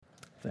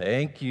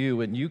Thank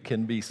you, and you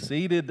can be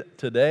seated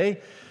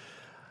today.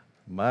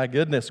 My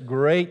goodness,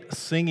 great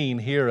singing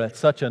here at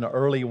such an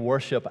early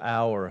worship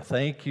hour.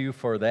 Thank you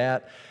for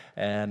that.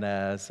 And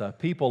as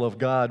people of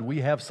God,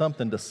 we have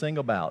something to sing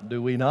about,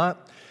 do we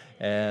not?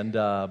 And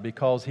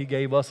because He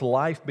gave us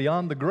life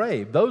beyond the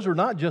grave. Those are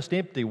not just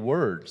empty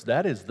words.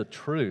 That is the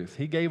truth.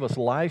 He gave us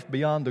life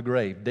beyond the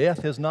grave.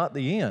 Death is not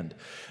the end.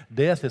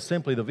 Death is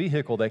simply the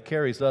vehicle that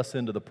carries us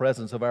into the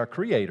presence of our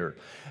Creator.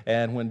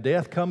 And when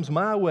death comes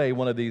my way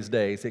one of these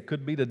days, it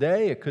could be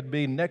today, it could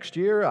be next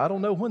year, I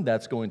don't know when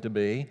that's going to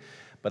be.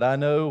 But I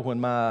know when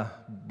my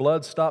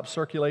blood stops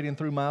circulating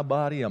through my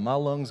body and my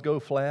lungs go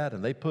flat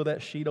and they put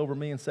that sheet over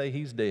me and say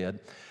He's dead,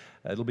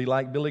 it'll be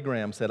like Billy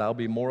Graham said, I'll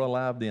be more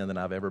alive then than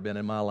I've ever been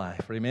in my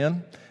life.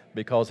 Amen?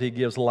 Because He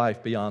gives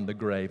life beyond the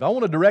grave. I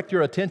want to direct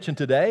your attention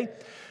today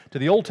to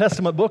the Old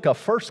Testament book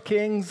of 1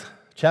 Kings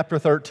chapter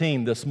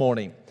 13 this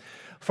morning.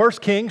 1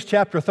 Kings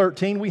chapter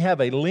 13, we have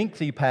a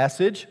lengthy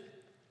passage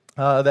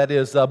that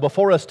is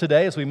before us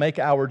today as we make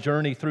our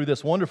journey through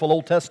this wonderful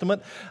Old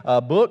Testament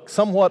book,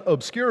 somewhat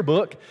obscure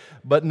book,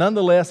 but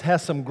nonetheless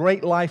has some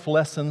great life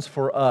lessons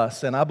for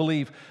us. And I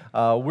believe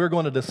we're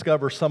going to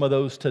discover some of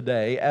those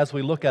today as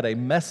we look at a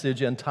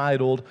message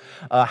entitled,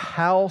 A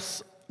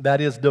House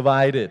That Is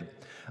Divided.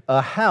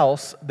 A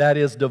House That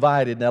Is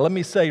Divided. Now let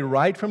me say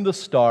right from the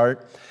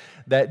start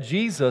that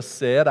Jesus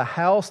said, a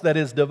house that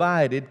is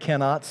divided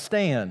cannot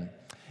stand.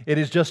 It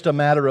is just a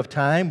matter of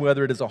time,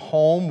 whether it is a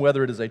home,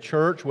 whether it is a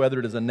church, whether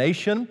it is a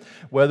nation,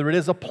 whether it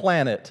is a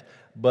planet.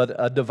 But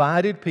a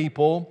divided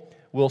people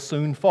will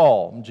soon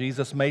fall.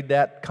 Jesus made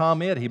that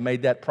comment. He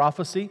made that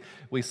prophecy.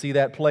 We see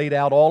that played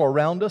out all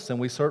around us, and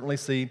we certainly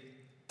see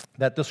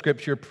that the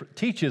Scripture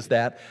teaches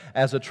that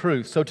as a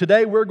truth. So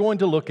today we're going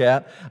to look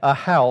at a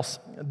house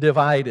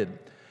divided.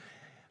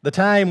 The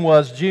time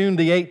was June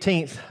the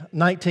 18th,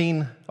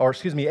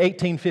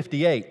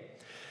 1858.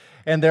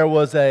 And there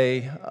was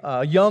a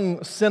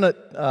young Senate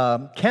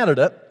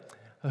candidate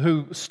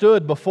who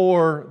stood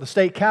before the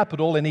state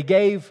capitol and he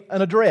gave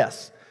an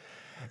address.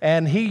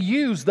 And he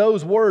used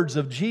those words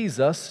of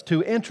Jesus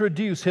to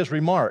introduce his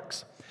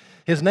remarks.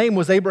 His name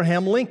was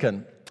Abraham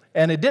Lincoln.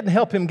 And it didn't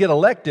help him get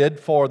elected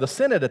for the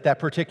Senate at that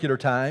particular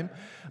time,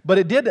 but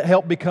it did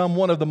help become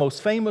one of the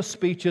most famous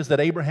speeches that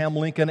Abraham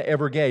Lincoln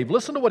ever gave.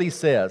 Listen to what he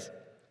says.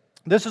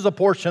 This is a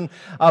portion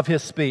of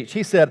his speech.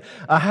 He said,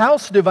 "A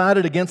house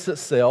divided against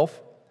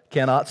itself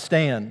cannot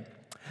stand.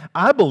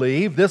 I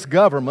believe this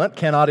government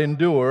cannot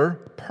endure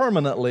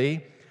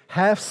permanently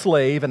half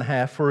slave and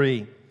half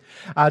free.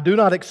 I do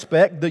not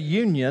expect the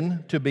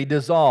Union to be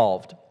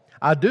dissolved.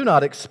 I do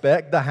not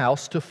expect the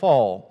house to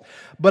fall.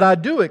 But I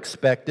do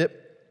expect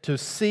it to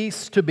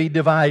cease to be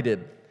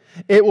divided.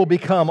 It will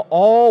become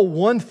all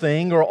one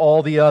thing or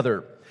all the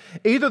other.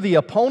 Either the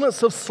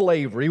opponents of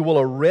slavery will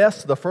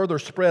arrest the further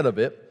spread of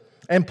it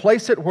and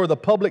place it where the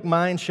public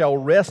mind shall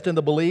rest in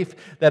the belief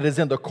that is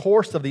in the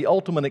course of the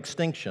ultimate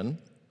extinction,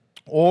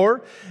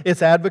 or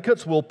its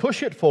advocates will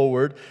push it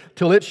forward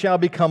till it shall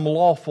become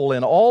lawful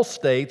in all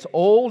states,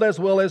 old as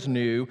well as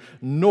new,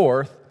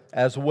 north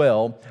as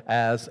well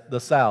as the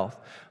south."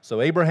 So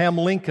Abraham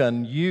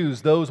Lincoln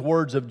used those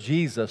words of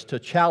Jesus to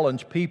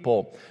challenge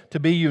people to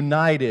be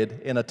united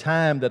in a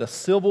time that a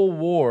civil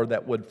war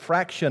that would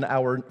fracture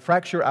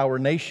our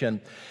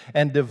nation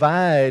and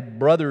divide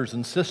brothers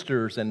and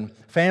sisters and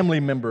family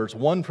members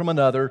one from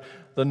another,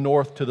 the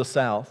north to the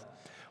south.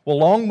 Well,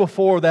 long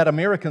before that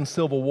American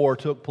Civil War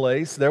took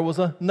place, there was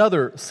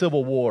another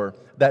civil war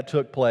that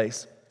took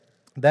place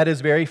that is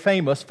very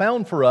famous,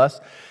 found for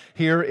us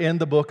here in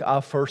the book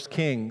of 1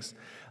 Kings.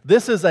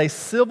 This is a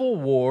civil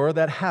war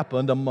that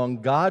happened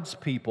among God's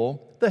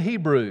people, the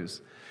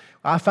Hebrews.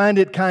 I find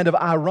it kind of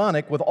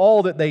ironic with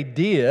all that they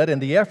did and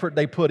the effort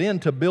they put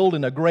into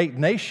building a great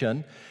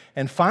nation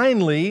and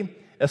finally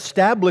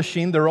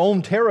establishing their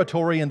own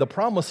territory in the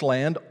Promised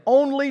Land,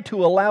 only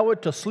to allow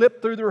it to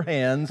slip through their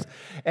hands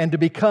and to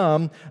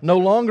become no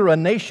longer a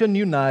nation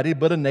united,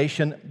 but a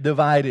nation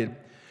divided.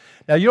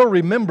 Now you'll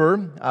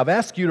remember, I've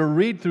asked you to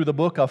read through the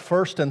book of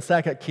 1st and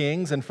 2nd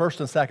Kings and 1st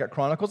and 2nd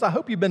Chronicles. I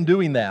hope you've been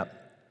doing that.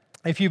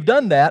 If you've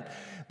done that,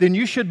 then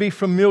you should be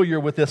familiar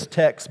with this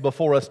text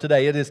before us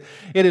today. It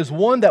is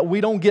one that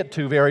we don't get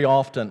to very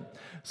often.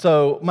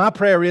 So my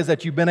prayer is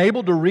that you've been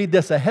able to read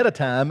this ahead of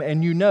time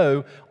and you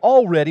know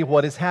already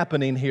what is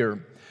happening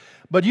here.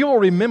 But you will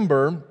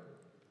remember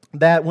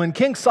that when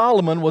King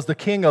Solomon was the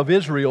king of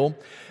Israel,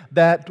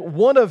 that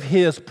one of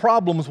his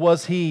problems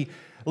was he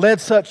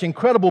led such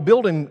incredible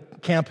building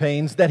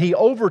campaigns that he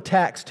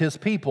overtaxed his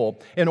people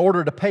in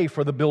order to pay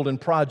for the building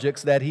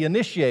projects that he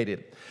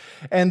initiated.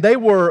 And they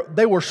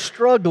were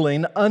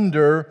struggling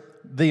under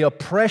the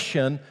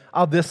oppression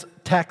of this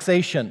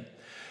taxation.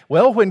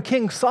 Well, when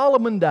King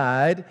Solomon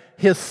died,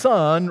 his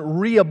son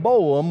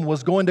Rehoboam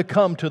was going to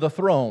come to the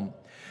throne.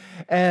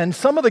 And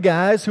some of the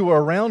guys who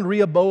were around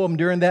Rehoboam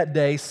during that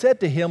day said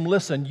to him,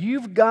 "Listen,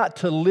 you've got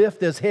to lift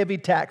this heavy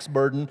tax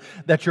burden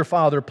that your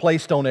father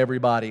placed on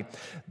everybody."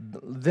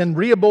 Then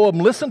Rehoboam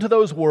listened to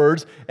those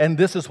words, and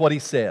this is what he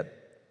said.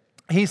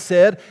 He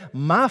said,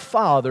 "My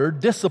father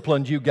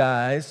disciplined you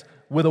guys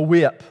with a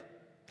whip,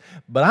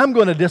 but I'm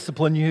going to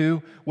discipline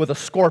you with a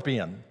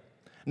scorpion.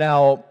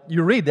 Now,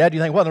 you read that, you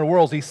think, what in the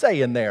world is he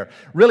saying there?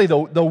 Really,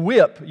 the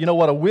whip, you know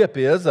what a whip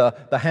is?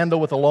 The handle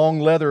with a long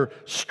leather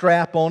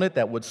strap on it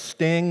that would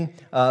sting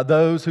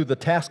those who the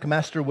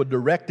taskmaster would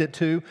direct it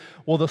to.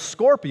 Well, the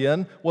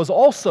scorpion was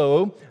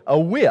also a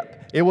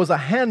whip. It was a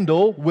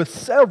handle with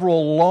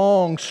several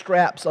long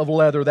straps of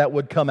leather that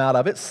would come out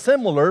of it,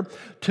 similar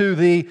to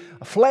the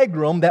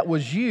flagrum that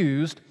was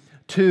used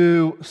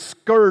to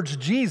scourge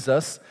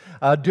Jesus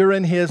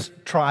during his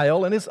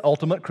trial and his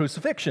ultimate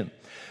crucifixion.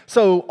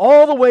 So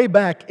all the way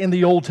back in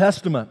the Old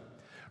Testament,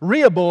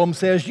 Rehoboam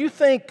says, you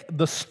think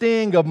the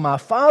sting of my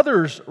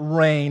father's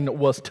reign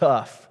was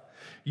tough.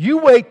 You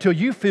wait till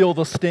you feel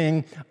the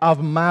sting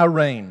of my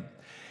reign.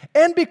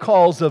 And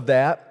because of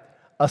that,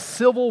 a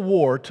civil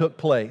war took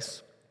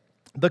place.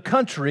 The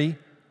country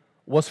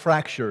was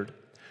fractured.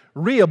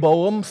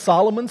 Rehoboam,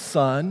 Solomon's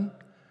son,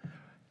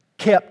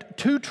 kept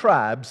two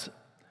tribes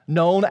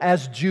known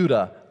as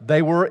Judah.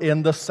 They were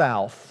in the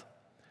south,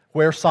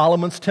 where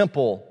Solomon's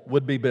temple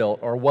would be built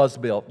or was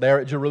built,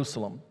 there at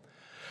Jerusalem.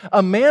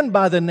 A man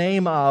by the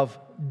name of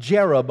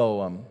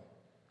Jeroboam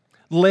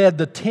led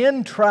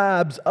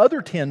the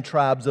other 10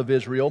 tribes of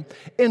Israel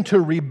into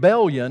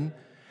rebellion,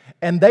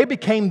 and they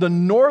became the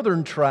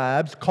northern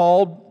tribes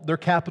called, their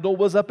capital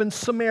was up in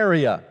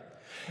Samaria.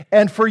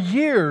 And for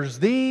years,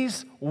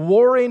 these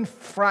warring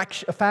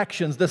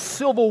factions, the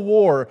civil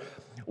war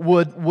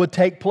would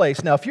take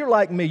place. Now, if you're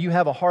like me, you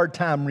have a hard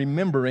time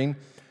remembering,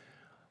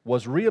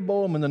 was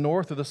Rehoboam in the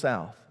north or the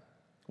south?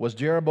 Was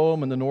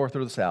Jeroboam in the north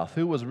or the south?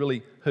 Who was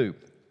really who?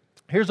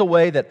 Here's a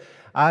way that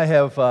I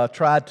have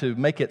tried to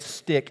make it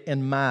stick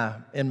in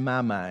my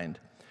mind.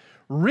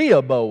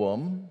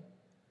 Rehoboam,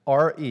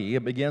 R-E,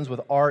 it begins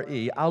with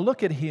R-E. I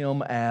look at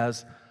him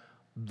as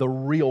the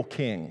real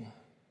king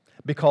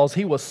because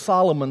he was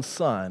Solomon's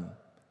son.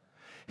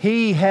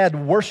 He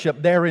had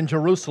worship there in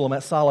Jerusalem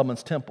at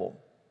Solomon's temple.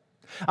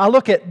 I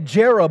look at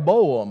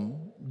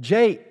Jeroboam,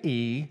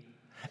 J-E,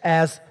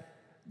 as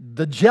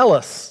the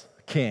jealous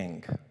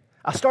king.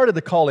 I started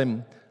to call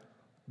him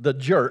the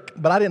jerk,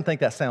 but I didn't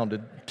think that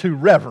sounded too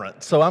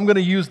reverent, so I'm going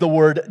to use the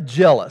word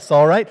jealous,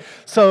 all right?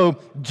 So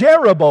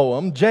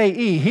Jeroboam,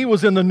 J-E, he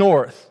was in the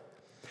north.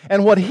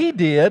 And what he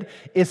did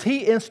is he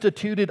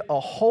instituted a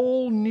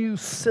whole new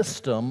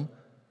system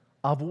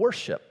of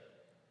worship.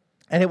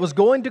 And it was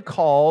going to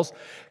cause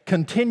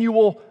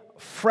continual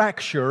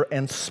fracture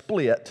and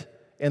split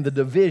in the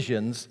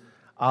divisions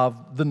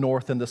of the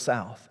north and the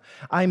south.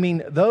 I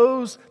mean,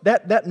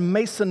 that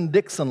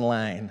Mason-Dixon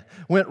line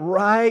went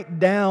right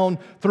down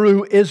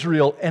through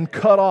Israel and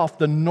cut off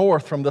the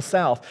north from the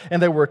south.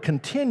 And there were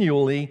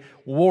continually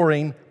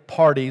warring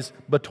parties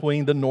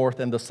between the north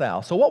and the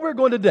south. So what we're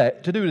going to do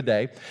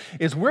today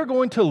is we're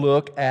going to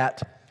look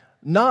at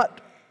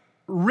not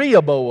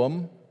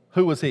Rehoboam.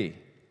 Who was he?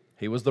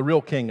 He was the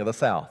real king of the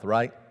south,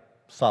 right?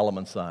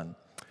 Solomon's son.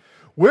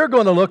 We're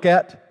going to look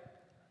at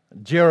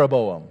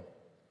Jeroboam,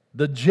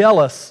 the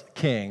jealous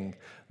king,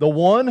 the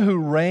one who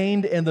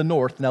reigned in the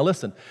north. Now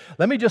listen,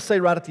 let me just say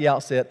right at the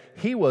outset,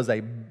 he was a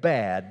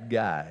bad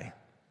guy.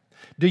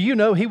 Do you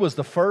know he was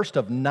the first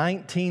of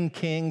 19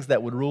 kings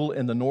that would rule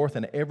in the north,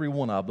 and every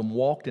one of them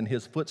walked in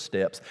his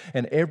footsteps,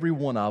 and every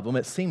one of them,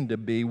 it seemed to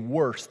be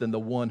worse than the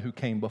one who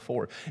came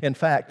before. In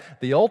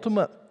fact, the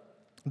ultimate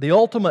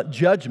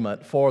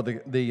judgment for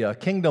the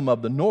kingdom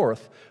of the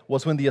north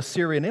was when the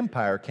Assyrian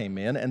Empire came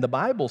in, and the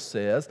Bible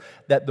says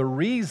that the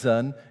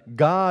reason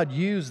God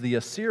used the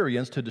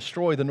Assyrians to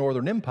destroy the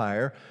northern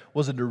empire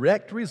was a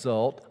direct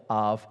result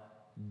of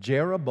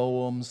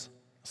Jeroboam's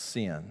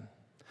sin.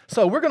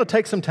 So we're going to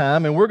take some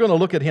time and we're going to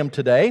look at him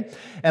today.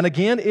 And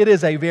again, it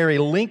is a very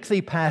lengthy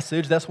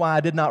passage. That's why I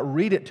did not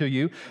read it to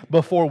you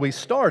before we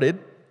started.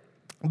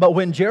 But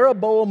when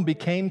Jeroboam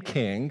became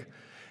king,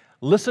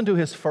 listen to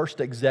his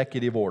first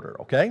executive order,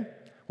 okay?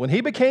 When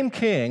he became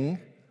king,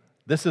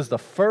 this is the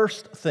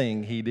first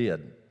thing he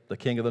did, the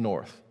king of the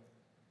north.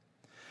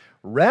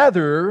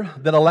 Rather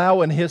than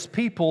allowing his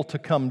people to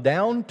come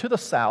down to the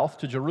south,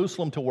 to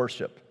Jerusalem to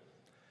worship,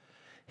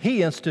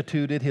 he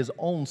instituted his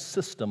own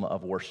system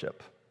of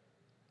worship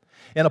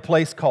in a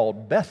place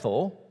called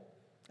Bethel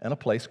and a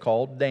place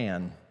called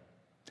Dan.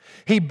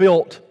 He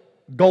built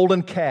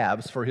golden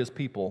calves for his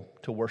people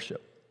to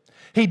worship.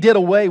 He did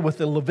away with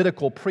the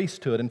Levitical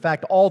priesthood. In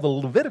fact, all the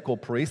Levitical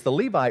priests, the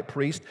Levite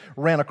priests,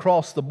 ran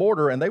across the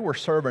border and they were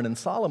serving in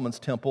Solomon's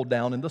temple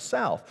down in the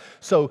south.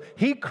 So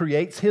he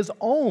creates his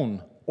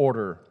own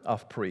order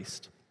of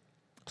priests.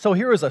 So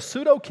here is a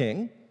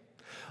pseudo-king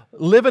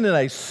living in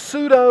a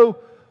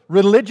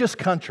pseudo-religious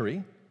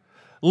country,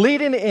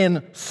 leading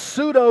in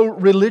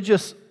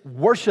pseudo-religious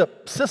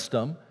worship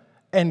system,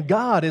 and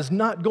God is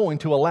not going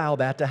to allow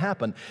that to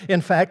happen. In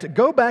fact,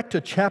 go back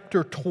to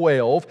chapter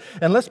 12,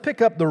 and let's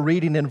pick up the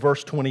reading in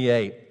verse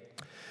 28.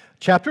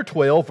 Chapter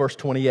 12, verse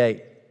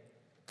 28.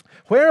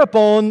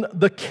 Whereupon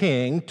the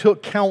king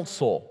took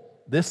counsel.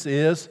 This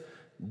is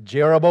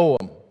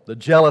Jeroboam, the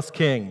jealous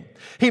king.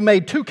 He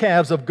made 2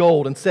 calves of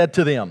gold and said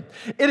to them,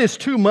 "It is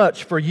too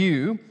much for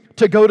you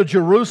to go to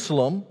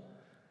Jerusalem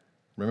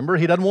Remember,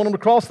 he doesn't want them to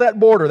cross that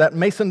border, that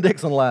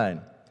Mason-Dixon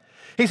line.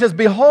 He says,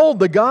 "Behold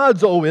the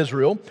gods, O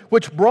Israel,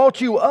 which brought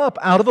you up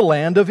out of the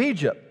land of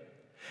Egypt.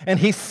 And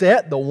he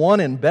set the one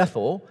in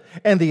Bethel,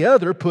 and the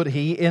other put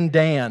he in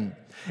Dan.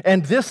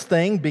 And this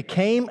thing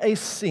became a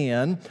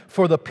sin,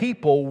 for the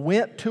people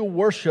went to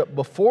worship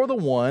before the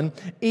one,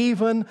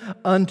 even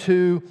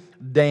unto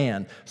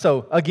Dan."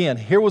 So again,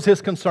 here was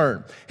his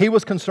concern. He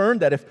was concerned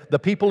that if the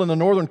people in the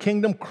northern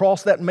kingdom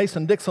cross that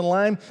Mason-Dixon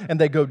line and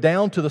they go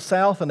down to the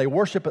south and they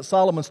worship at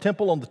Solomon's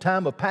temple on the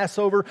time of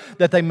Passover,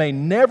 that they may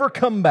never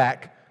come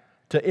back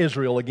to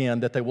Israel again,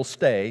 that they will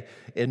stay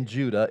in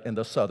Judah in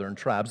the southern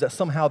tribes, that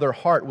somehow their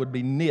heart would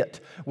be knit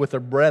with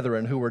their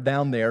brethren who were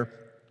down there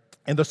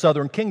in the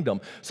southern kingdom.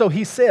 So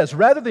he says,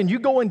 rather than you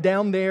going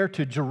down there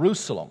to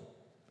Jerusalem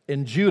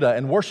in Judah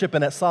and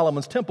worshiping at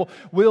Solomon's temple,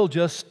 we'll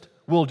just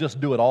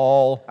do it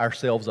all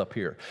ourselves up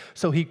here.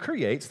 So he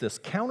creates this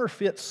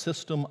counterfeit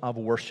system of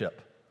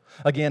worship.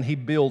 Again, he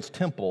builds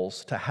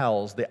temples to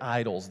house the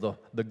idols,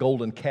 the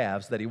golden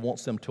calves that he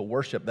wants them to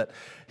worship, that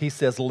he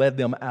says led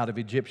them out of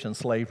Egyptian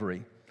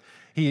slavery.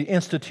 He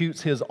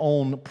institutes his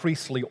own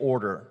priestly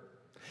order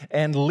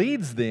and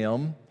leads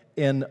them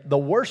in the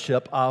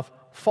worship of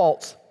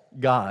false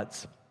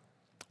gods.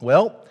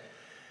 Well,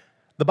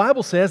 the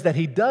Bible says that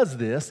he does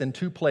this in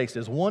two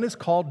places. One is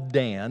called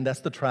Dan,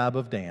 that's the tribe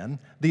of Dan.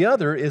 The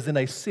other is in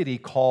a city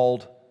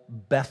called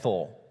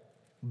Bethel.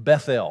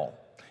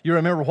 You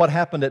remember what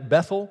happened at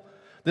Bethel?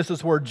 This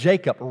is where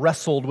Jacob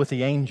wrestled with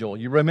the angel.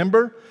 You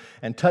remember?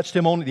 And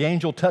the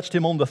angel touched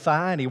him on the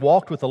thigh, and he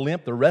walked with a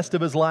limp the rest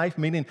of his life,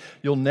 meaning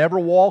you'll never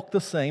walk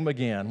the same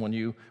again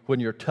when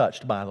you're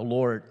touched by the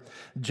Lord.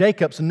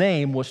 Jacob's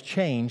name was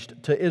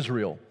changed to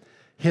Israel.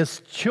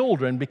 His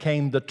children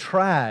became the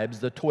tribes,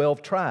 the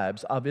 12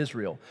 tribes of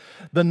Israel.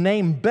 The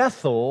name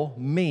Bethel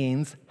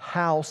means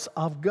house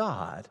of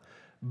God.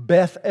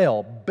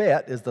 Bethel.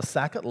 Bet is the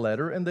second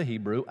letter in the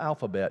Hebrew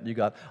alphabet. You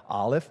got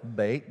Aleph,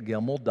 Beit,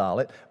 Gimel,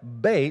 Dalet.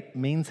 Beit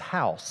means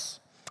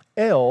house.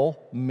 El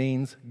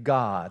means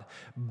God.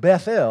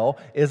 Bethel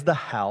is the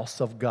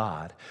house of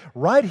God.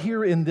 Right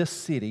here in this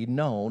city,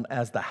 known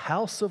as the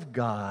house of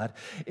God,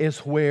 is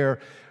where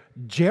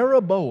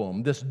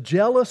Jeroboam, this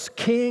jealous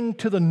king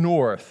to the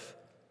north,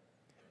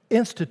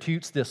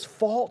 institutes this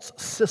false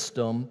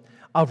system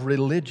of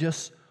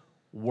religious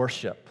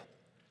worship.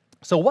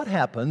 So what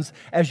happens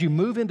as you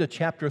move into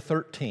chapter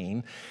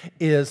 13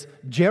 is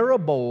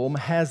Jeroboam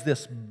has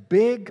this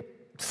big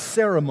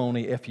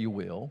ceremony, if you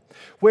will,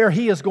 where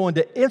he is going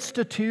to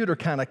institute or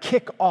kind of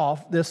kick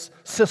off this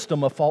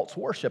system of false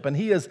worship. And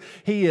he is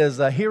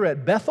here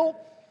at Bethel,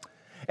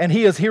 and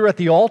he is here at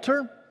the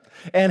altar,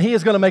 and he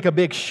is going to make a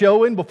big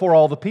showing before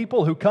all the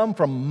people who come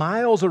from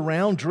miles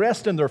around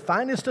dressed in their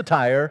finest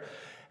attire.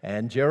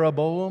 And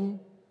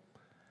Jeroboam,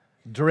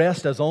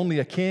 dressed as only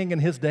a king in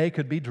his day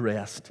could be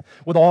dressed,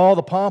 with all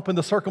the pomp and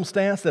the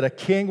circumstance that a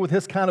king with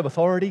his kind of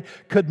authority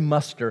could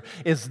muster,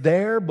 is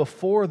there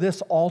before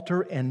this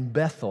altar in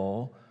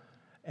Bethel,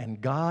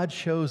 and God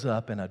shows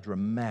up in a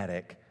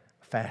dramatic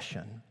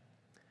fashion.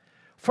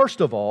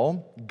 First of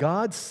all,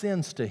 God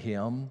sends to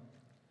him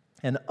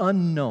an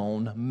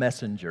unknown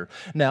messenger.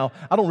 Now,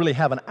 I don't really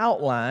have an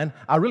outline.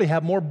 I really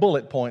have more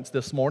bullet points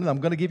this morning. I'm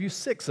going to give you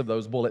 6 of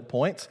those bullet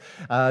points.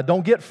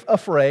 Don't get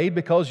afraid,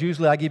 because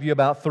usually I give you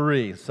about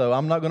 3. So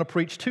I'm not going to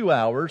preach 2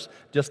 hours,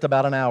 just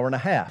about an hour and a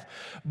half.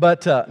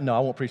 But no, I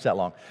won't preach that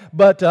long.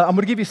 But I'm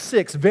going to give you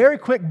 6 very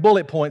quick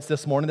bullet points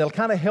this morning that'll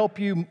kind of help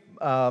you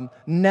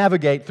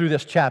navigate through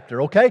this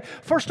chapter, okay?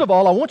 First of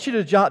all, I want you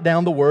to jot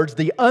down the words,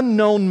 the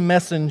unknown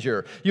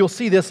messenger. You'll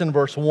see this in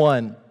verse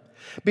 1.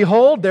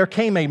 "Behold, there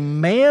came a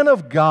man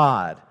of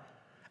God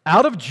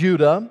out of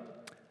Judah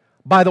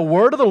by the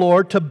word of the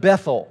Lord to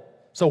Bethel."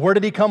 So where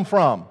did he come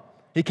from?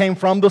 He came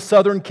from the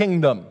southern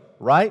kingdom,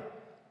 right?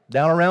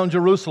 Down around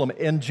Jerusalem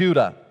in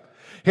Judah.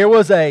 Here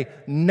was a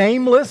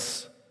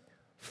nameless,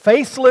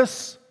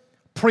 faceless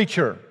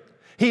preacher.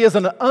 He is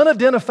an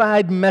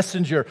unidentified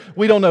messenger.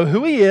 We don't know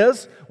who he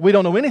is. We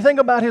don't know anything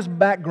about his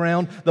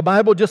background. The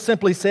Bible just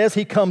simply says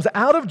he comes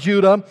out of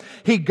Judah.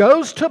 He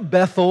goes to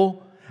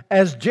Bethel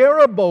as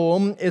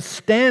Jeroboam is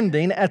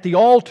standing at the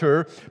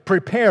altar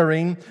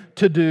preparing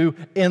to do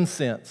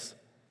incense,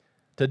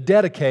 to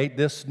dedicate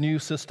this new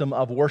system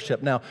of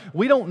worship. Now,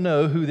 we don't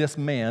know who this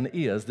man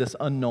is, this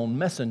unknown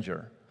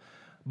messenger.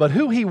 But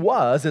who he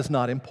was is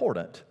not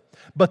important.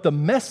 But the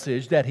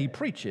message that he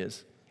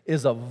preaches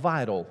is of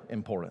vital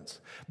importance.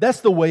 That's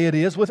the way it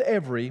is with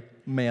every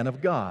man of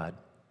God.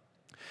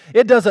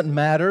 It doesn't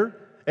matter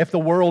if the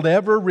world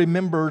ever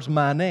remembers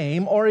my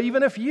name, or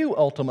even if you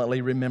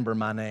ultimately remember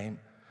my name.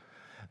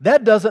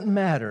 That doesn't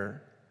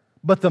matter,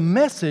 but the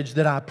message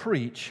that I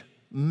preach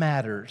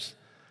matters,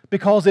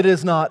 because it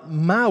is not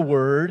my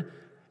word,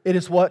 it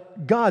is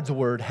what God's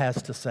word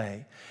has to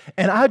say.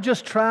 And I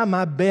just try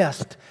my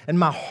best and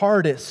my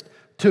hardest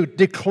to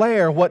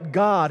declare what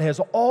God has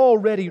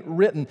already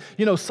written.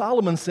 You know,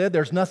 Solomon said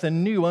there's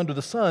nothing new under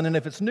the sun, and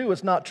if it's new,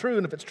 it's not true,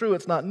 and if it's true,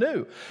 it's not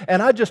new.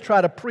 And I just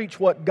try to preach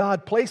what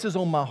God places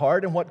on my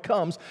heart and what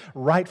comes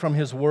right from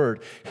His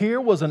Word. Here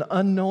was an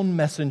unknown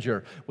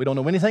messenger. We don't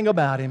know anything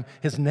about him,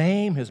 his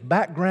name, his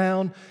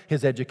background,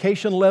 his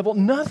education level,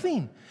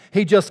 nothing.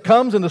 He just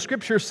comes, and the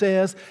Scripture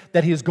says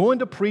that he is going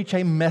to preach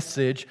a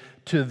message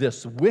to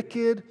this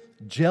wicked,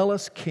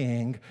 jealous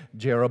king,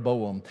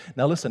 Jeroboam.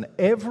 Now listen,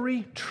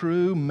 every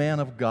true man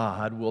of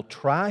God will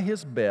try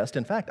his best.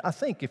 In fact, I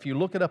think if you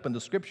look it up in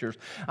the Scriptures,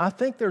 I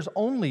think there's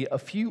only a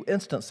few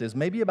instances,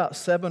 maybe about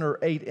 7 or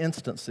 8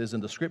 instances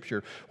in the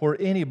Scripture where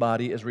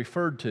anybody is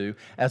referred to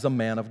as a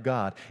man of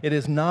God. It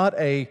is not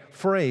a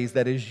phrase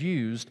that is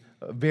used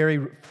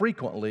very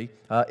frequently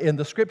in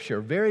the Scripture.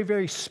 Very,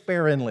 very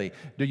sparingly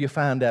do you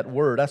find that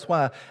word. That's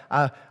why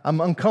I'm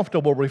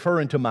uncomfortable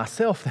referring to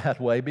myself that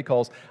way,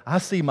 because I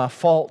see my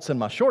faults and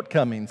my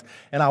shortcomings,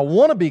 and I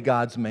want to be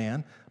God's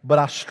man, but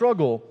I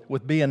struggle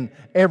with being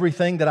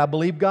everything that I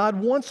believe God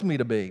wants me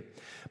to be.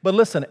 But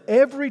listen,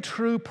 every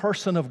true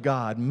person of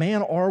God,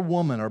 man or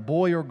woman or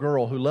boy or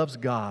girl who loves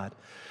God,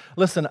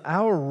 listen,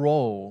 our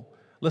role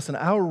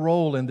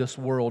in this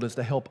world is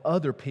to help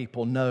other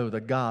people know the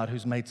God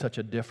who's made such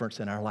a difference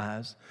in our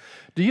lives.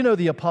 Do you know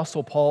the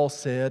Apostle Paul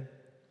said,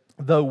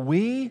 though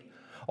we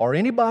or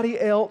anybody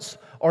else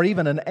or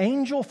even an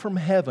angel from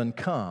heaven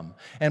come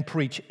and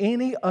preach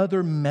any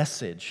other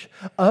message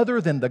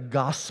other than the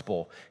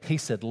gospel, he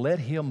said, let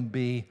him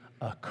be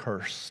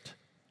accursed.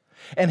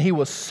 And he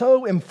was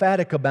so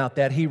emphatic about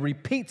that, he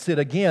repeats it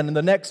again in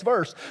the next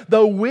verse.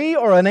 Though we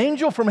or an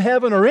angel from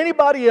heaven or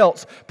anybody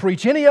else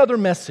preach any other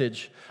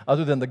message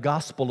other than the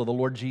gospel of the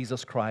Lord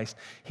Jesus Christ,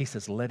 he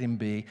says, let him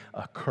be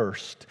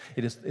accursed.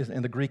 It is,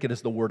 in the Greek, it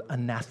is the word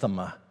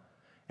anathema,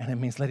 and it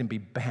means let him be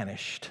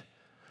banished.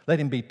 Let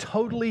him be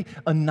totally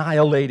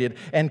annihilated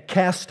and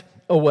cast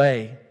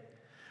away.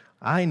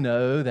 I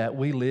know that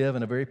we live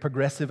in a very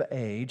progressive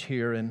age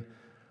here in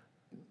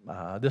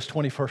this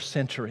 21st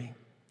century.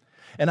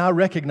 And I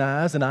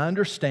recognize and I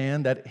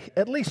understand that,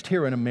 at least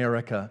here in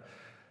America,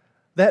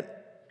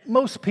 that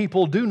most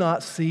people do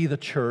not see the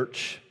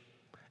church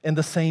in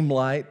the same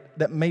light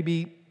that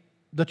maybe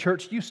the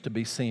church used to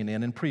be seen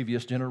in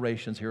previous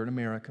generations here in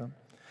America.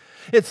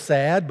 It's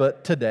sad,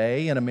 but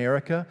today in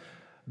America,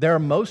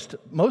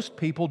 most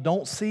people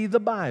don't see the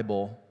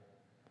Bible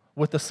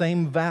with the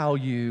same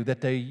value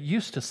that they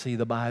used to see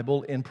the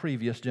Bible in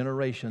previous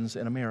generations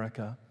in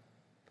America.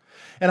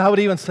 And I would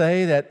even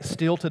say that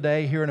still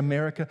today here in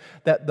America,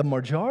 that the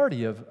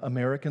majority of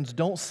Americans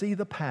don't see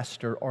the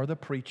pastor or the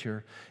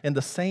preacher in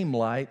the same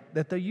light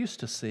that they used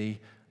to see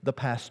the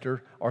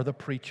pastor or the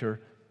preacher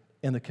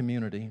in the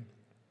community.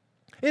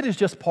 It is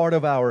just part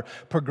of our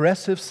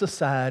progressive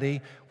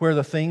society where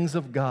the things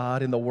of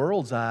God in the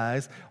world's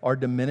eyes are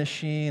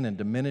diminishing and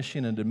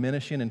diminishing and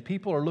diminishing, and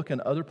people are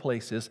looking other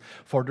places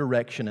for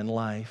direction in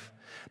life.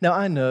 Now,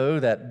 I know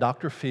that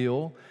Dr.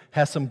 Phil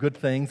has some good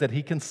things that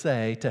he can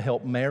say to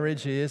help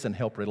marriages and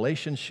help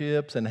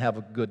relationships and have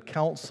a good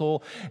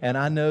counsel, and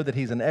I know that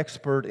he's an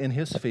expert in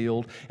his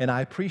field, and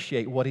I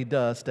appreciate what he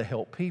does to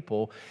help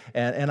people,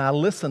 and I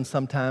listen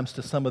sometimes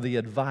to some of the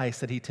advice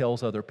that he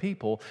tells other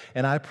people,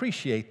 and I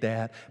appreciate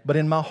that, but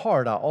in my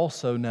heart I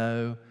also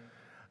know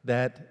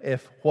that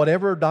if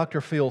whatever Dr.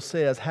 Phil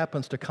says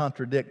happens to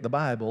contradict the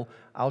Bible,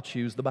 I'll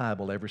choose the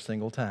Bible every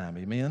single time.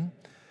 Amen?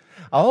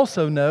 I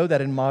also know that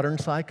in modern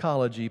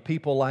psychology,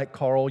 people like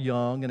Carl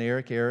Jung and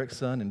Erik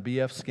Erikson and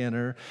B.F.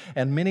 Skinner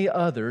and many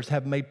others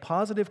have made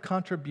positive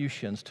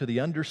contributions to the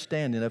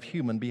understanding of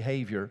human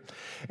behavior.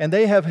 And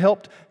they have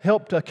helped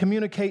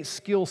communicate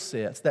skill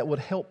sets that would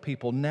help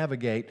people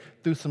navigate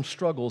through some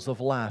struggles of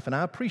life. And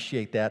I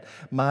appreciate that.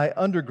 My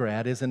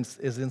undergrad is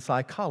in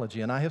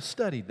psychology, and I have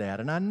studied that,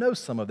 and I know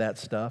some of that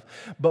stuff.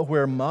 But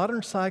where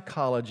modern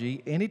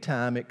psychology,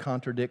 anytime it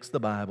contradicts the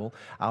Bible,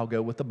 I'll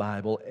go with the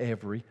Bible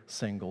every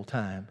single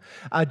time.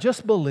 I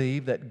just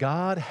believe that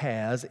God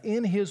has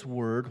in His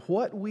Word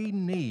what we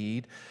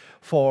need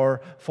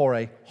for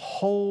a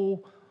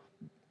whole,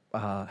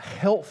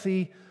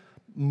 healthy,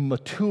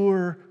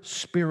 mature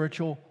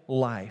spiritual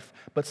life.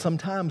 But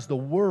sometimes the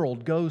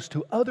world goes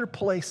to other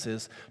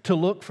places to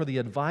look for the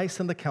advice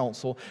and the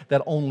counsel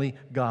that only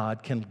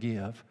God can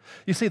give.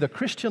 You see, the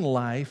Christian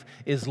life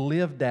is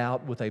lived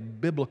out with a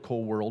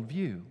biblical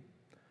worldview.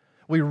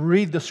 We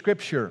read the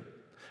Scripture.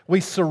 We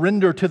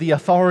surrender to the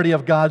authority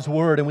of God's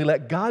Word, and we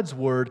let God's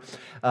Word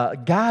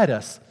guide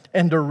us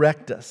and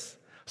direct us.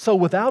 So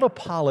without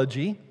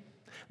apology,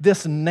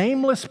 this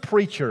nameless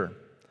preacher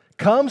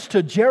comes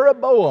to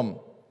Jeroboam,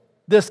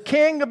 this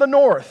king of the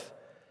north,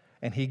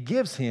 and he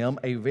gives him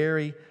a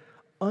very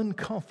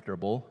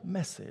uncomfortable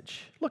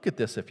message. Look at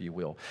this, if you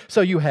will.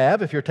 So you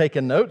have, if you're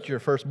taking notes, your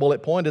first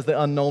bullet point is the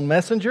unknown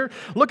messenger.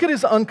 Look at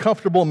his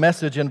uncomfortable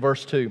message in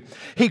verse 2.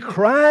 He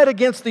cried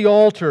against the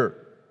altar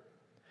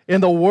in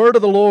the word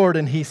of the Lord,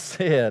 and he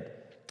said,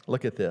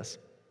 look at this,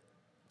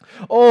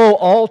 O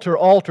altar,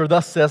 altar,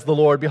 thus says the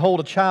Lord, behold,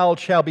 a child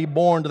shall be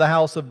born to the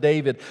house of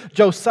David,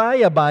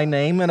 Josiah by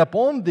name, and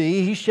upon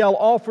thee he shall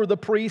offer the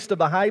priest of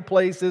the high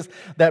places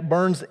that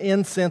burns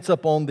incense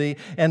upon thee,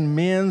 and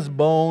men's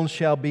bones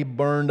shall be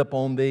burned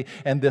upon thee.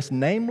 And this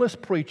nameless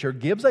preacher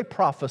gives a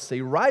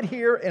prophecy right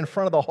here in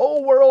front of the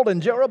whole world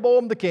and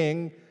Jeroboam the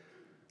king,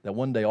 that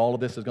one day all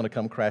of this is going to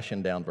come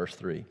crashing down. Verse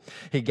 3.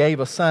 He gave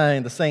a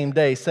sign the same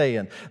day,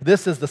 saying,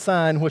 this is the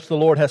sign which the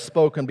Lord has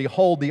spoken.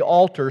 Behold, the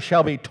altar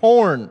shall be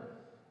torn.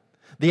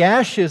 The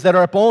ashes that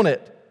are upon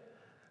it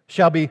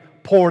shall be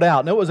poured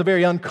out. Now, it was a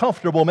very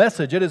uncomfortable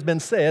message. It has been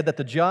said that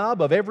the job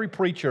of every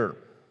preacher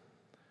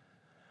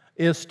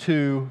is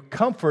to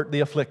comfort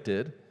the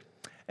afflicted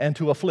and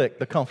to afflict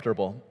the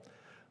comfortable.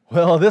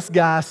 Well, this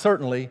guy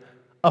certainly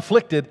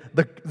afflicted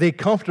the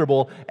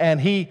comfortable,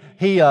 and he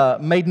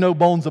made no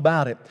bones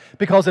about it.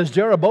 Because as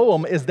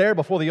Jeroboam is there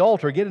before the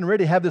altar getting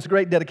ready to have this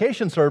great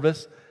dedication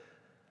service,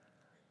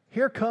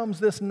 here comes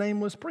this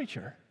nameless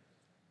preacher.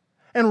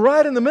 And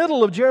right in the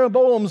middle of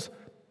Jeroboam's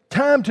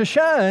time to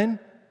shine,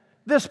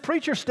 this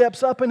preacher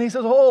steps up and he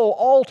says, oh,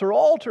 altar,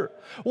 altar.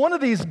 One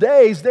of these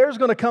days, there's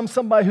going to come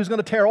somebody who's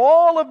going to tear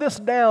all of this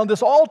down.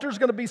 This altar is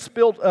going to be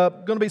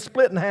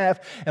split in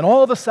half, and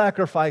all the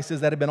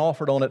sacrifices that have been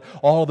offered on it,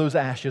 all of those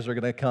ashes are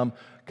going to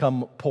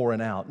come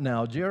pouring out.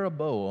 Now,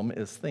 Jeroboam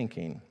is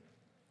thinking,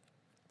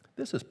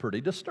 this is pretty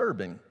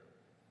disturbing.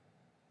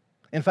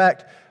 In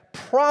fact,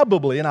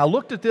 probably, and I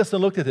looked at this,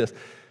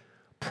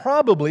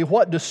 probably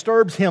what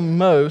disturbs him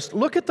most,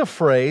 look at the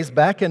phrase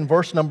back in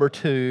verse number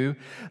 2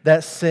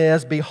 that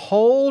says,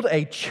 behold,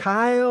 a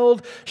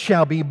child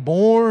shall be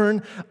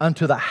born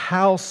unto the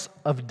house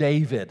of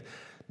David.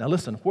 Now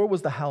listen, where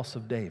was the house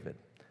of David?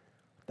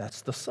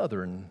 That's the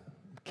southern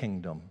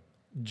kingdom,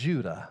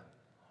 Judah,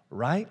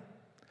 right?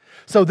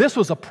 So this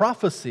was a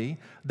prophecy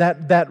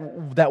that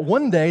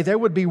one day there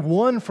would be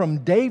one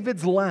from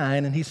David's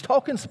line, and he's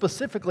talking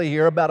specifically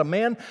here about a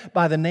man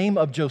by the name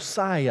of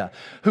Josiah,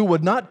 who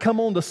would not come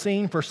on the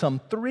scene for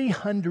some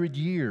 300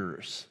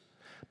 years.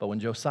 But when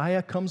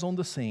Josiah comes on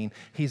the scene,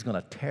 he's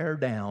going to tear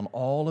down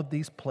all of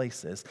these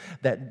places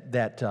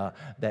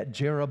that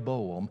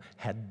Jeroboam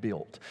had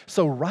built.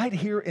 So right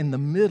here in the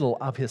middle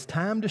of his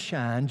time to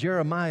shine,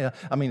 Jeroboam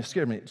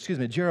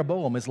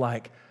is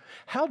like,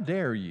 how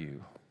dare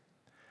you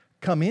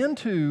come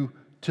into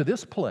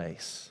this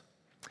place,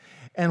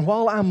 and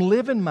while I'm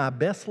living my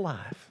best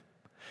life,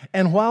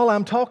 and while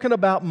I'm talking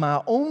about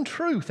my own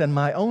truth and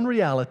my own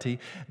reality,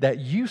 that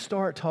you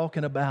start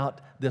talking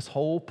about this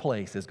whole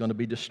place is going to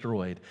be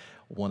destroyed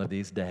one of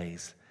these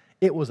days.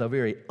 It was a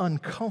very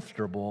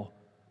uncomfortable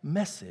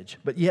message,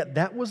 but yet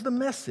that was the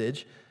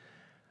message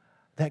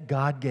that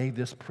God gave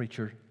this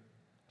preacher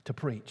to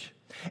preach.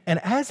 And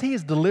as he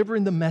is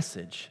delivering the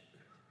message,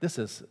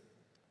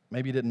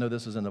 maybe you didn't know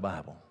this is in the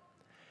Bible.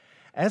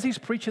 As he's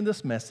preaching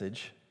this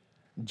message,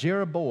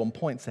 Jeroboam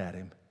points at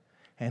him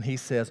and he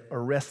says,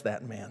 arrest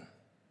that man.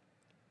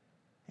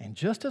 And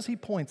just as he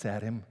points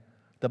at him,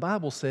 the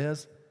Bible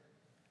says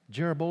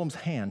Jeroboam's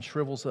hand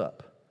shrivels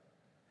up,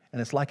 and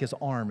it's like his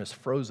arm is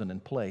frozen in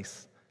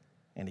place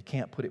and he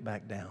can't put it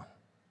back down.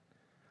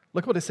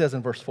 Look what it says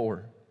in verse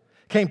 4.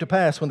 Came to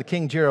pass when the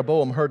king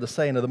Jeroboam heard the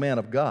saying of the man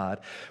of God,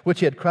 which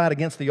he had cried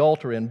against the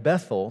altar in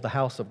Bethel, the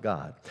house of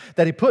God,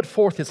 that he put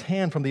forth his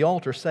hand from the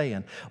altar,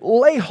 saying,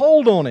 lay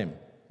hold on him.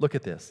 Look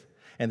at this.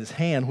 And his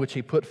hand which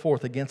he put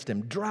forth against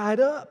him dried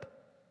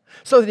up,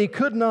 so that he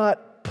could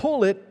not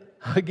pull it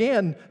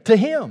again to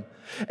him.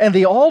 And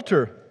the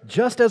altar,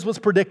 just as was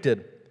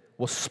predicted,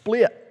 was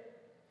split.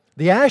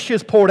 The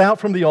ashes poured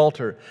out from the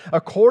altar,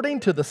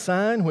 according to the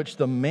sign which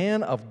the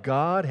man of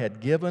God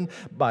had given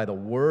by the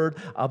word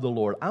of the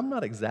Lord. I'm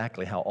not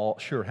exactly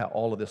sure how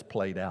all of this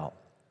played out,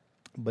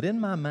 but in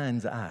my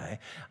mind's eye,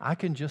 I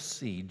can just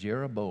see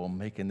Jeroboam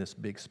making this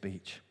big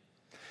speech.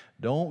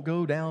 Don't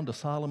go down to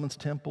Solomon's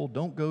temple.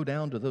 Don't go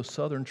down to those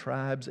southern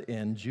tribes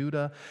in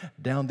Judah,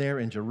 down there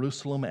in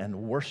Jerusalem,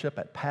 and worship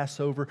at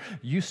Passover.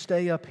 You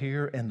stay up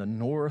here in the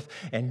north,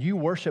 and you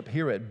worship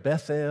here at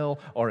Bethel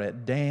or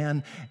at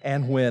Dan.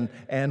 And when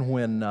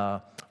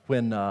the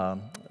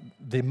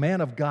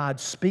man of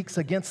God speaks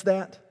against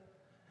that,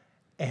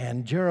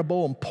 and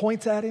Jeroboam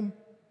points at him,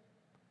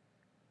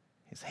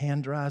 his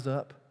hand dries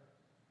up,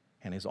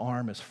 and his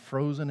arm is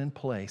frozen in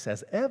place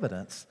as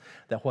evidence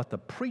that what the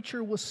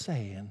preacher was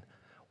saying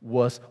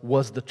was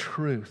the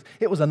truth.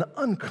 It was an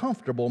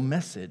uncomfortable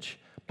message.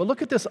 But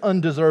look at this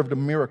undeserved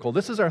miracle.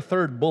 This is our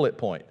third bullet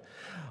point.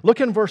 Look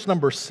in verse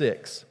number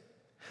 6.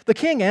 The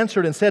king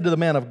answered and said to the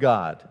man of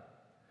God,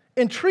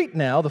 entreat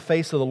now the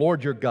face of the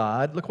Lord your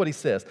God. Look what he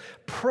says.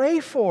 Pray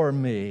for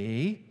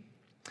me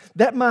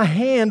that my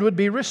hand would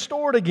be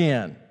restored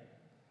again.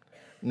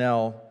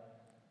 Now,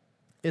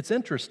 it's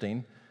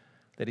interesting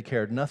that he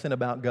cared nothing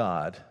about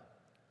God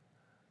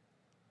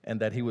and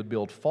that he would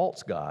build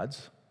false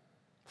gods,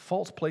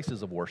 false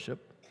places of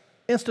worship,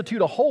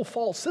 institute a whole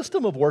false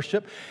system of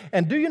worship.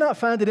 And do you not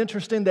find it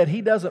interesting that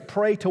he doesn't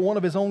pray to one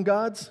of his own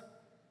gods?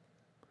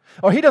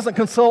 Or he doesn't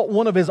consult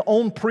one of his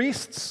own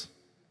priests?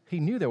 He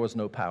knew there was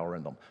no power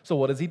in them. So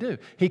what does he do?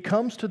 He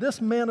comes to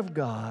this man of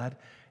God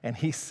and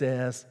he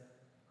says,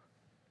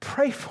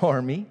 pray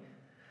for me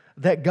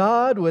that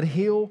God would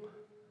heal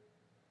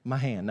my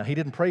hand. Now, he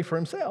didn't pray for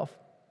himself.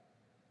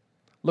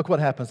 Look what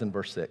happens in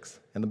verse 6,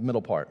 in the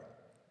middle part.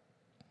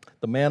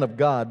 The man of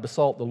God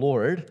besought the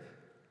Lord.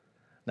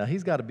 Now,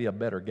 he's got to be a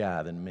better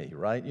guy than me,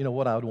 right? You know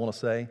what I would want to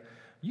say?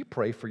 You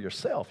pray for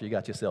yourself. You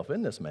got yourself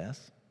in this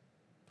mess.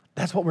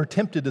 That's what we're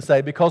tempted to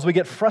say because we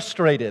get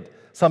frustrated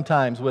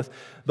sometimes with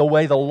the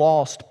way the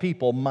lost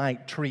people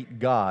might treat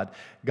God.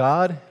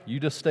 God, you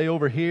just stay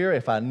over here.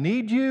 If I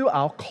need you,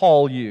 I'll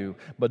call you.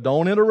 But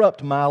don't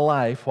interrupt my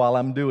life while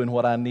I'm doing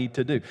what I need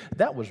to do.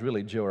 That was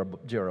really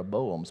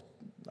Jeroboam's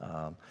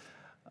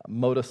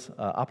modus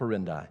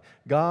operandi.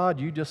 God,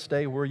 you just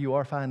stay where you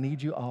are. If I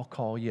need you, I'll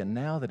call you. And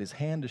now that his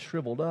hand is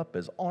shriveled up,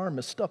 his arm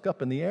is stuck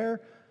up in the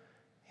air,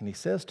 and he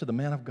says to the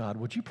man of God,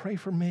 would you pray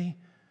for me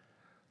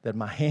that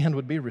my hand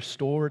would be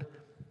restored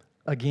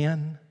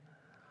again?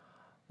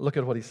 Look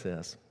at what he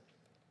says.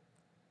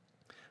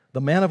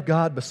 The man of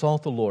God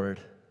besought the Lord.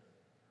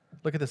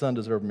 Look at this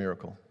undeserved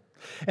miracle.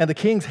 And the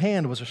king's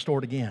hand was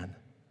restored again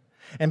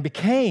and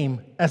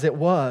became as it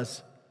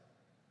was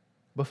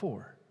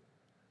before.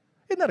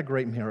 Isn't that a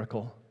great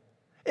miracle?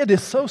 It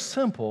is so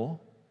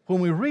simple when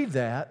we read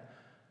that,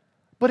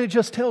 but it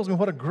just tells me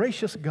what a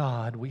gracious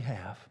God we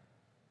have.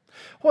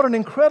 What an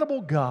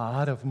incredible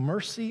God of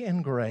mercy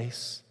and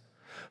grace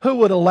who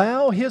would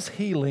allow his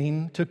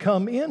healing to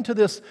come into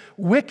this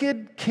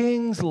wicked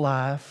king's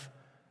life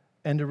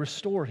and to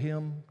restore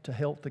him to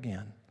health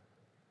again.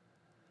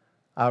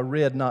 I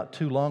read not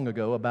too long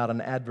ago about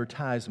an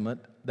advertisement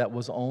that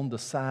was on the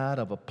side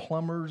of a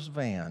plumber's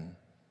van.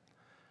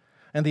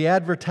 And the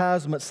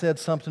advertisement said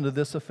something to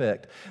this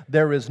effect: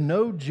 there is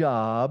no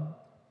job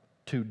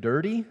too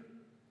dirty,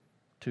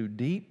 too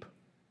deep,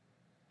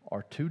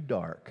 or too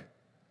dark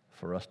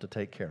for us to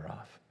take care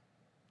of.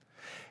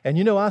 And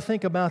you know, I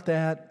think about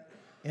that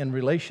in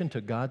relation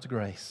to God's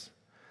grace.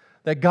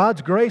 That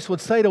God's grace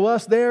would say to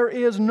us, there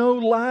is no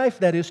life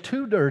that is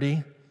too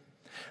dirty,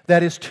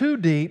 that is too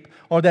deep,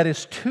 or that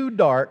is too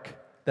dark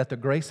that the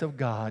grace of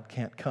God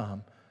can't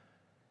come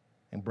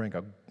and bring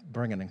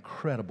an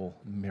incredible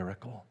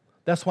miracle.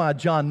 That's why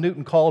John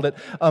Newton called it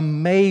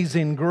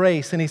amazing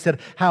grace. And he said,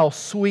 how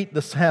sweet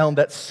the sound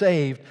that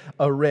saved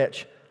a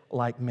wretch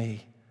like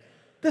me.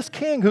 This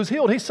king who's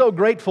healed, he's so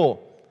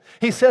grateful.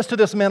 He says to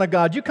this man of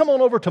God, you come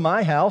on over to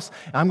my house.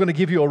 I'm going to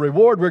give you a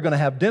reward. We're going to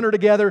have dinner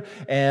together,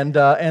 and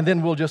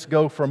then we'll just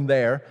go from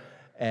there.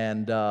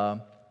 And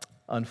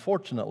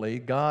unfortunately,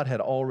 God had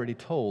already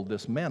told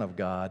this man of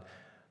God,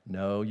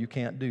 no, you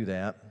can't do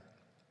that.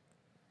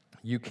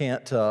 You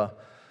can't go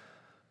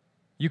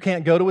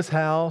to his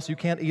house. You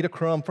can't eat a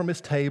crumb from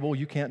his table.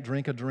 You can't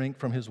drink a drink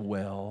from his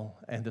well.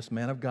 And this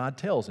man of God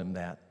tells him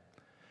that.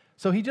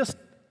 So he just,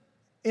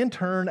 in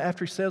turn,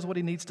 after he says what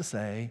he needs to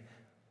say,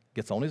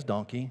 gets on his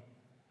donkey,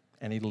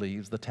 and he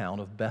leaves the town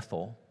of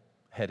Bethel,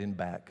 heading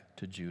back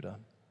to Judah.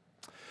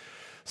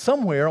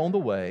 Somewhere on the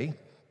way,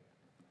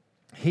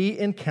 he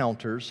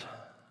encounters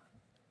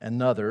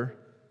another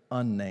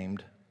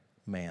unnamed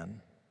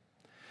man.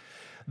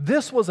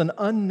 This was an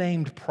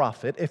unnamed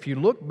prophet. If you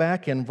look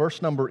back in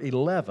verse number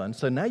 11,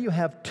 so now you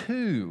have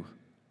two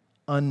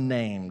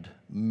unnamed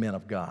men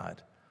of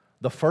God.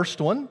 The first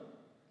one,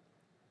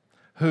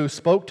 who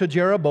spoke to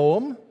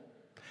Jeroboam,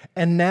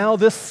 and now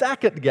this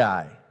second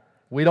guy.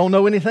 We don't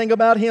know anything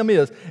about him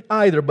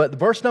either, but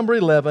verse number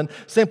 11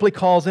 simply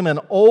calls him an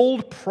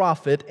old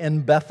prophet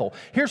in Bethel.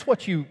 Here's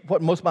what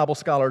most Bible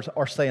scholars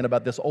are saying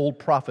about this old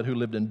prophet who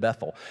lived in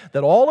Bethel.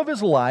 That all of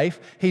his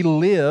life he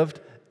lived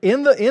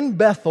in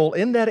Bethel,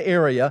 in that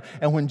area,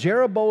 and when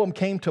Jeroboam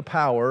came to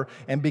power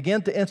and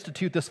began to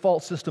institute this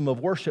false system of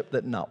worship,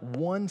 that not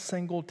one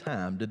single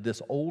time did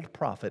this old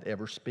prophet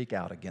ever speak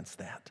out against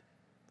that.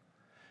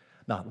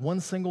 Not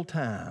one single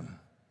time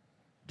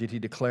did he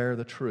declare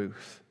the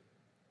truth.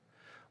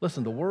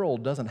 Listen, the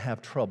world doesn't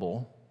have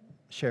trouble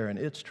sharing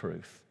its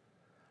truth.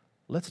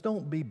 Let's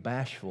don't be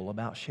bashful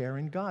about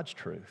sharing God's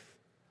truth.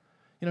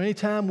 You know,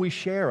 anytime we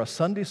share a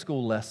Sunday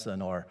school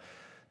lesson or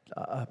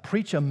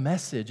preach a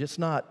message, it's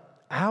not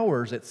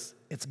ours,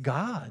 it's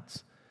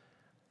God's.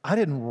 I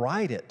didn't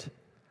write it.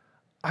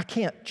 I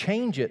can't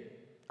change it.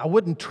 I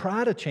wouldn't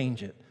try to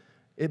change it.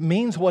 It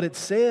means what it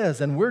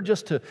says, and we're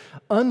just to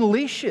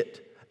unleash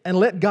it and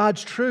let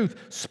God's truth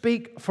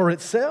speak for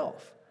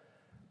itself.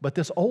 But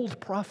this old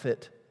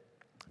prophet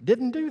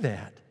didn't do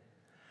that.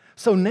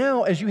 So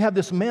now, as you have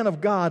this man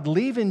of God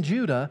leaving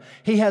Judah,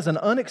 he has an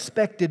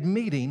unexpected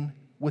meeting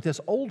with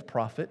this old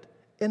prophet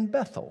in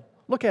Bethel.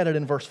 Look at it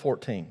in verse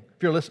 14.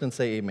 If you're listening,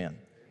 say amen.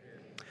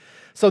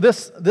 So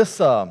this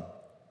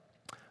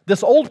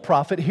old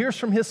prophet hears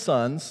from his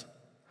sons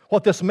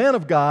what this man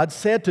of God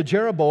said to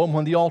Jeroboam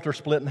when the altar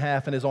split in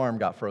half and his arm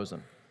got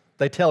frozen.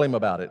 They tell him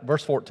about it.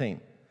 Verse 14.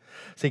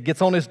 So he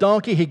gets on his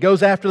donkey, he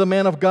goes after the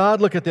man of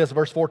God. Look at this,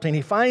 verse 14.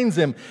 He finds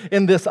him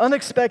in this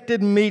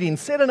unexpected meeting,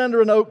 sitting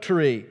under an oak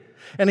tree.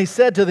 And he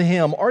said to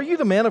him, are you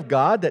the man of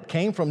God that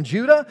came from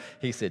Judah?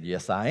 He said,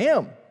 yes, I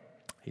am.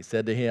 He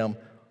said to him,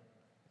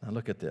 Now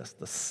look at this.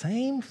 The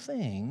same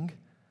thing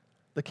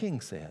the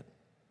king said.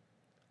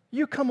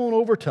 You come on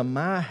over to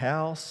my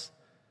house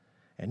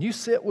and you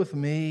sit with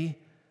me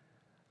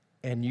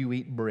and you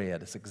eat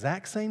bread. It's the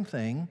exact same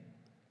thing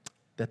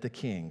that the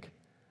king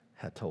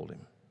had told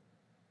him.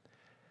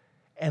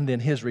 And then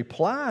his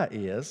reply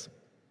is,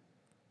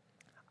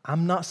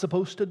 I'm not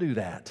supposed to do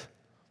that.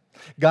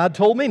 God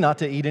told me not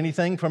to eat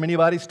anything from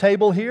anybody's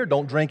table here.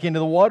 Don't drink into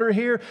the water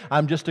here.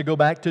 I'm just to go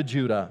back to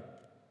Judah.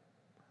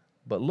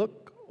 But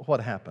look what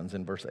happens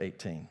in verse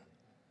 18.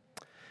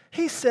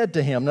 He said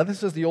to him, now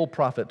this is the old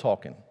prophet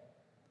talking,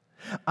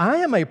 I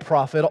am a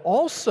prophet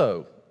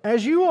also,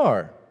 as you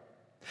are.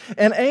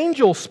 An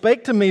angel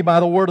spake to me by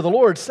the word of the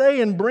Lord,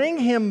 saying, bring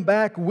him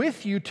back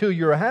with you to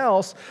your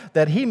house,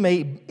 that he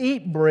may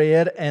eat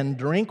bread and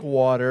drink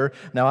water.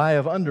 Now I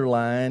have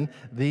underlined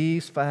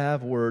these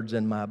 5 words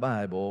in my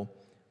Bible,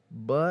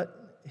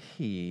 but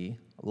he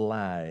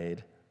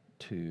lied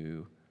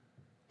to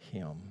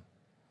him.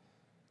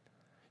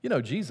 You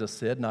know, Jesus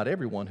said, not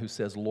everyone who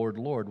says, Lord,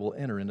 Lord, will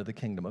enter into the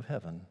kingdom of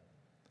heaven.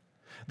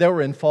 There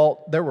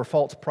were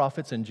false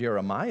prophets in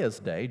Jeremiah's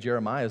day.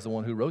 Jeremiah is the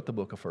one who wrote the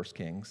book of 1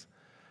 Kings.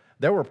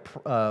 There were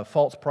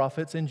false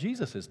prophets in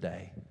Jesus'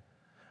 day.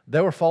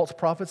 There were false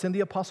prophets in the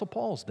Apostle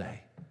Paul's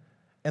day.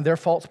 And there are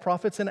false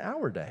prophets in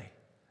our day.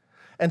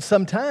 And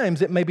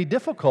sometimes it may be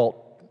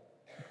difficult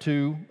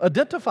to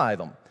identify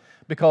them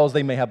because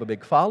they may have a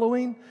big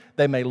following,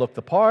 they may look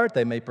the part,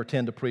 they may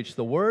pretend to preach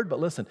the word. But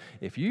listen,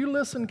 if you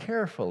listen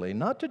carefully,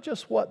 not to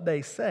just what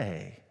they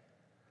say,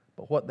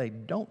 but what they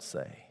don't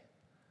say,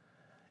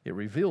 it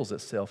reveals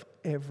itself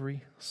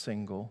every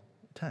single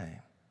time.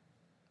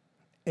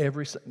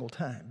 Every single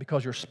time,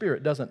 because your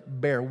spirit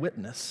doesn't bear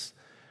witness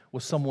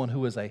with someone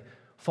who is a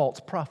false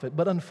prophet.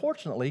 But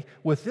unfortunately,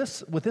 with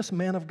this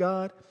man of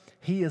God,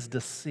 he is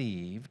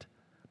deceived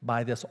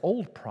by this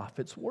old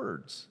prophet's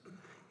words.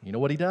 You know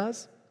what he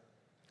does?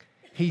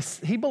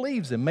 He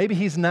believes him. Maybe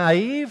he's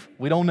naive,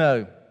 we don't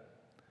know.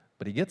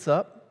 But he gets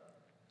up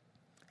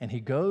and he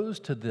goes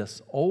to this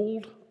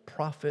old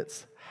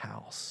prophet's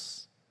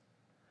house.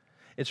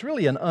 It's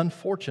really an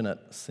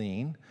unfortunate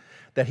scene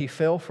that he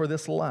fell for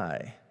this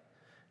lie.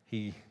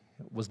 He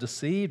was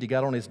deceived, he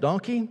got on his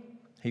donkey,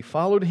 he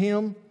followed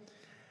him,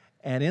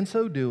 and in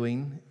so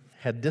doing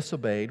had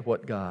disobeyed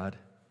what God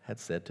had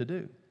said to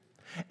do.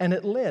 And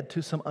it led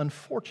to some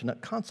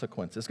unfortunate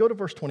consequences. Go to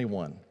verse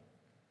 21.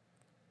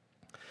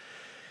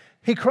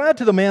 He cried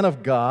to the man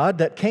of God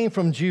that came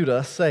from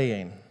Judah,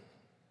 saying,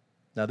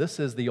 now this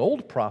is the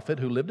old prophet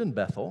who lived in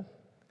Bethel.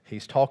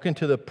 He's talking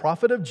to the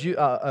prophet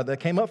that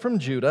came up from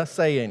Judah,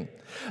 saying,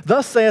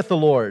 thus saith the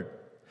Lord,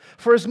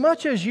 for as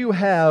much as you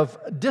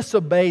have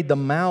disobeyed the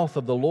mouth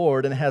of the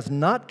Lord and has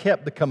not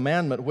kept the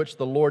commandment which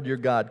the Lord your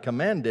God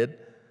commanded,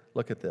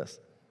 look at this,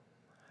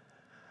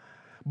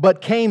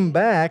 but came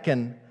back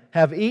and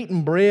have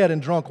eaten bread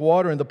and drunk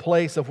water in the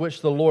place of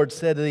which the Lord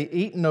said to thee,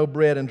 eat no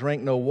bread and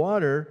drink no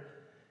water,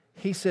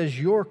 he says,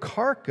 your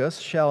carcass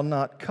shall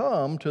not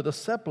come to the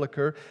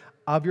sepulchre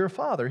of your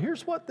father.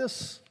 Here's what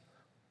this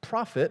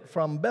prophet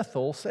from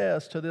Bethel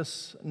says to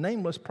this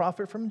nameless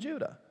prophet from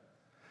Judah.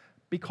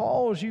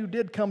 Because you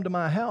did come to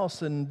my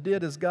house and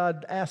did as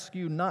God asked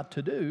you not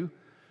to do,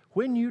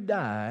 when you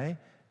die,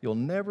 you'll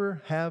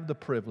never have the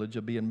privilege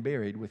of being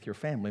buried with your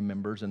family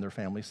members in their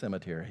family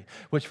cemetery,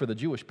 which for the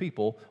Jewish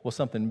people was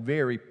something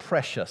very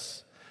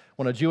precious.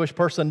 When a Jewish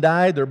person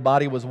died, their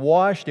body was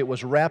washed, it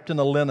was wrapped in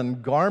a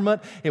linen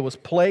garment, it was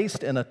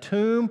placed in a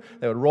tomb.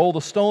 They would roll the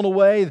stone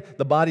away,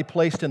 the body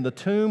placed in the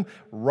tomb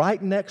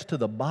right next to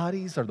the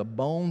bodies or the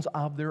bones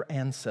of their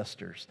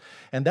ancestors.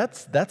 And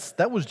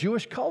that was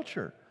Jewish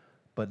culture.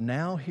 But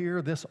now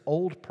here this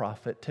old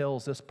prophet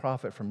tells this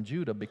prophet from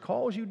Judah,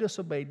 because you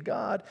disobeyed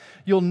God,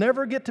 you'll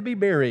never get to be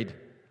buried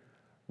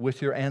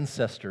with your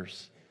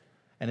ancestors.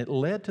 And it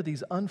led to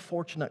these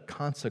unfortunate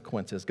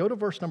consequences. Go to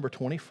verse number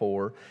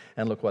 24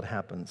 and look what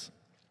happens.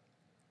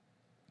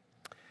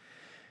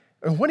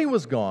 And when he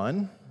was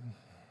gone,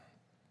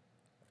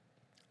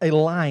 a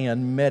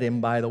lion met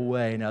him by the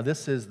way. Now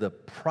this is the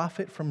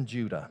prophet from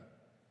Judah.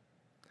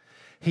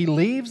 He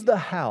leaves the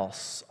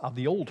house of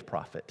the old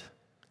prophet,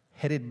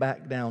 headed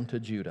back down to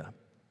Judah.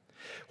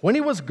 When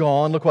he was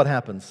gone, look what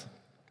happens.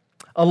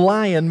 A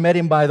lion met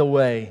him by the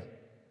way.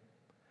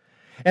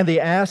 And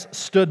the ass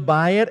stood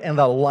by it, and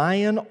the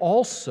lion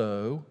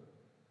also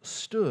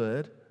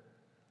stood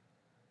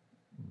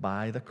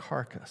by the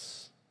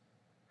carcass.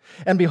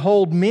 And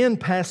behold, men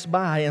passed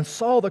by and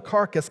saw the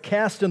carcass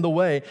cast in the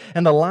way,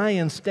 and the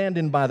lion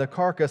standing by the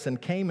carcass,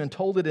 and came and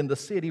told it in the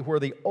city where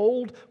the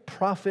old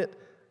prophet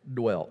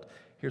dwelt.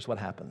 Here's what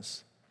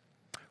happens.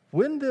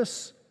 When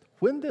this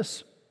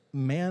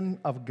man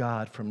of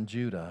God from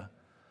Judah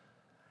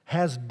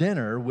has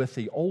dinner with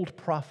the old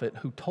prophet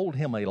who told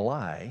him a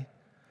lie,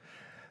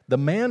 the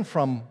man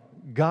from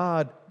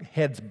God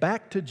heads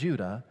back to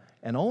Judah,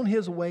 and on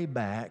his way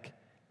back,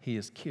 he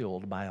is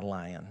killed by a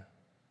lion.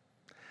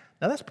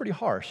 Now that's pretty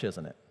harsh,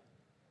 isn't it?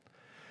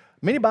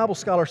 Many Bible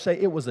scholars say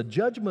it was a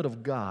judgment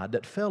of God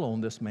that fell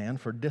on this man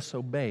for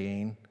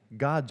disobeying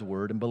God's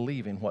word and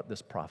believing what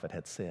this prophet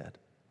had said.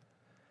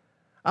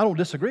 I don't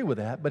disagree with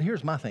that, but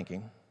here's my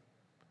thinking.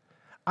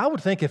 I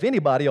would think if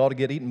anybody ought to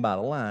get eaten by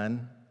the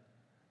lion,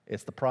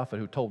 it's the prophet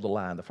who told the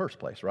lie in the first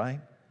place, right?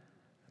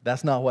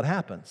 That's not what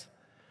happens.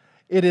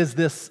 It is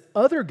this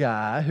other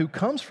guy who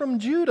comes from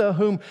Judah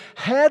whom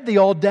had the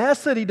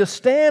audacity to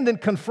stand and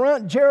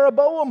confront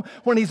Jeroboam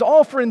when he's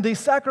offering these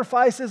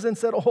sacrifices and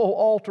said, oh,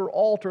 altar,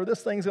 altar,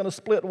 this thing's going to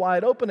split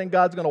wide open and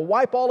God's going to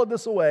wipe all of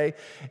this away.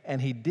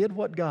 And he did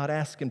what God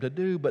asked him to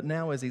do, but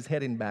now as he's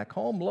heading back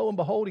home, lo and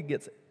behold, he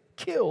gets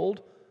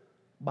killed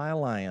by a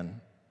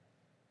lion.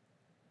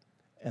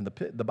 And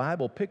the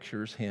Bible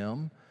pictures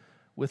him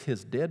with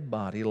his dead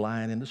body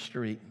lying in the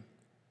street.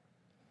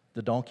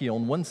 The donkey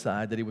on one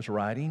side that he was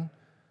riding,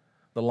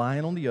 the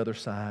lion on the other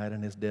side,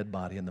 and his dead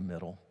body in the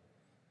middle.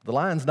 The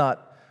lion's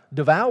not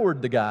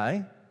devoured the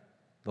guy.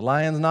 The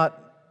lion's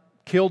not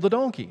killed the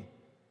donkey.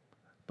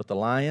 But the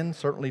lion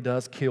certainly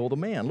does kill the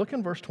man. Look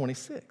in verse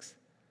 26.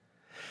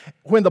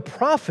 When the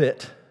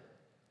prophet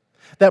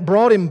that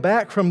brought him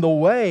back from the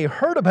way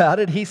heard about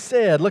it, he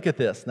said, look at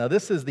this. Now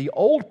this is the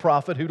old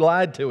prophet who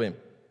lied to him.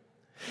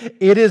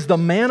 It is the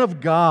man of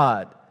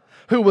God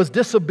who was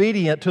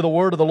disobedient to the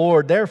word of the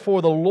Lord.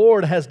 Therefore the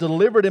Lord has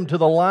delivered him to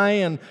the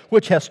lion,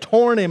 which has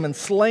torn him and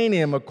slain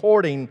him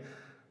according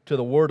to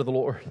the word of the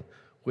Lord,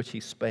 which he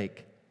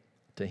spake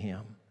to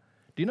him.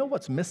 Do you know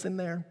what's missing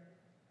there?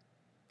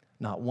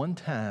 Not one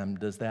time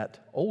does that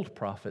old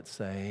prophet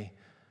say,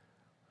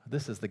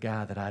 this is the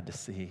guy that I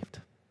deceived.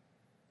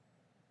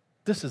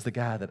 This is the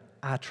guy that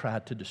I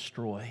tried to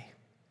destroy.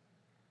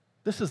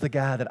 This is the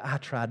guy that I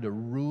tried to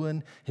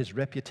ruin his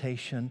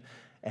reputation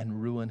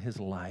and ruin his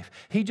life.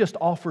 He just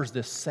offers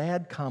this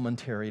sad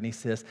commentary and he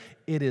says,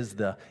 it is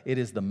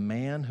the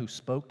man who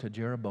spoke to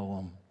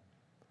Jeroboam.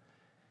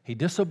 He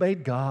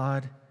disobeyed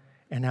God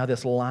and now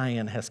this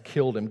lion has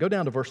killed him. Go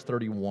down to verse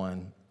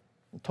 31.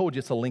 I told you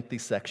it's a lengthy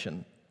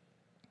section.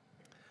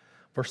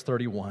 Verse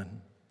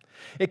 31.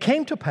 It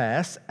came to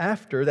pass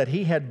after that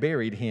he had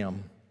buried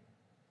him,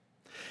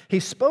 he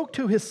spoke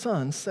to his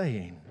son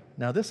saying,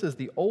 now this is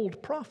the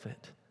old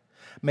prophet.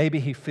 Maybe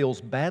he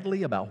feels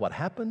badly about what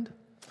happened.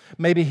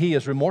 Maybe he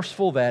is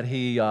remorseful that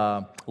he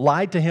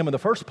lied to him in the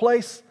first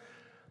place.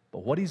 But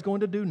what he's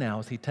going to do now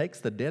is he takes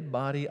the dead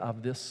body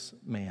of this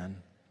man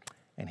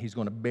and he's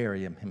going to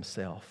bury him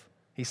himself.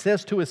 He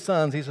says to his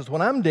sons, he says,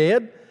 when I'm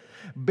dead,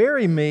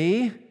 bury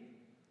me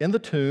in the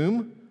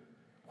tomb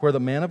where the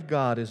man of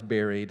God is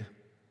buried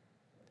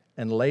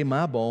and lay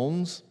my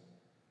bones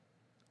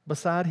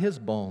beside his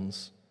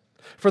bones.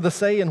 For the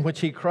saying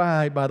which he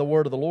cried by the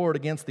word of the Lord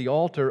against the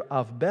altar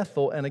of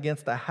Bethel and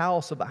against the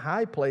house of the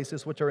high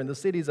places which are in the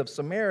cities of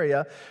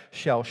Samaria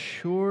shall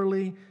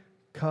surely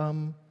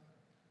come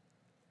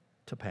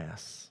to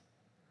pass.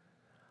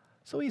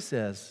 So he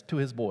says to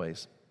his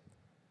boys,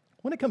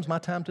 when it comes my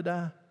time to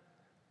die,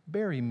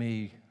 bury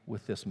me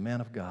with this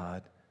man of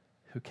God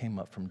who came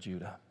up from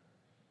Judah.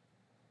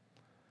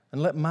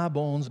 And let my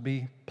bones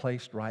be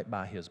placed right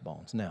by his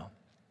bones. Now,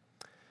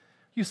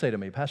 you say to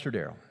me, Pastor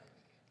Darrell,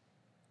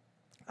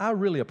 I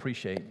really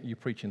appreciate you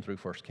preaching through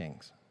 1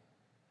 Kings.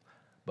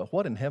 But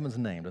what in heaven's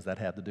name does that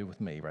have to do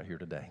with me right here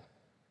today?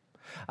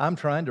 I'm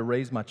trying to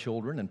raise my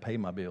children and pay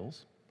my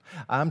bills.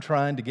 I'm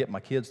trying to get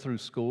my kids through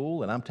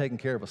school, and I'm taking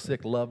care of a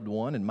sick loved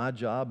one, and my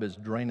job is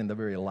draining the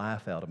very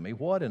life out of me.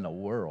 What in the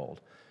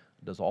world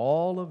does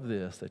all of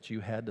this that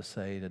you had to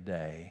say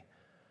today,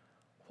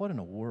 what in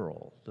the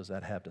world does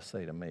that have to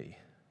say to me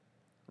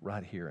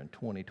right here in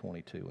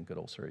 2022 in good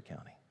old Surry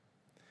County?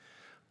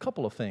 A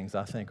couple of things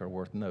I think are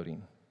worth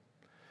noting.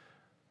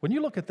 When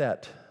you look at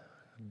that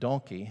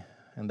donkey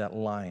and that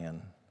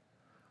lion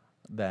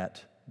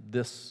that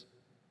this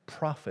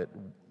prophet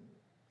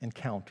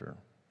encountered,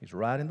 he's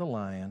riding the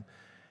lion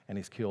and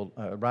he's killed,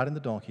 riding the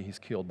donkey, he's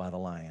killed by the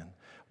lion.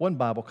 One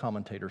Bible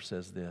commentator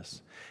says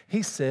this.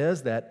 He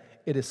says that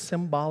it is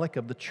symbolic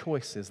of the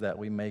choices that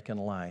we make in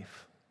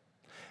life.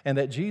 And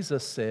that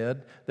Jesus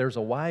said, there's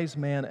a wise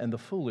man and the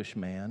foolish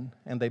man,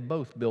 and they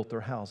both built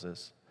their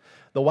houses.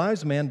 The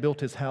wise man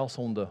built his house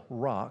on the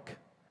rock,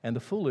 and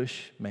the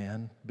foolish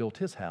man built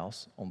his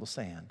house on the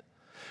sand.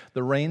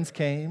 The rains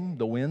came,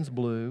 the winds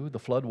blew, the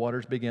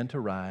floodwaters began to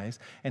rise,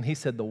 and he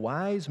said the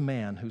wise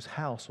man whose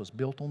house was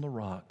built on the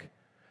rock,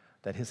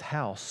 that his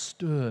house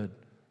stood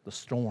the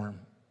storm.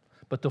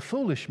 But the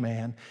foolish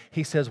man,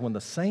 he says, when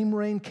the same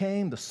rain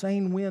came, the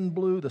same wind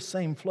blew, the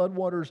same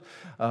floodwaters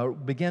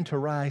began to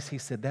rise, he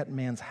said that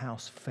man's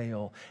house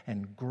fell,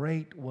 and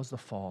great was the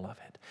fall of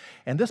it.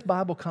 And this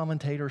Bible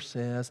commentator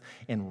says,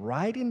 in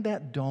riding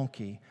that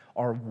donkey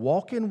or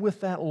walking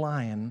with that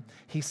lion,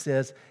 he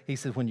says,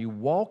 when you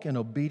walk in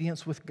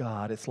obedience with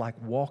God, it's like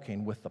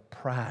walking with the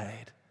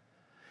pride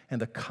and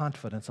the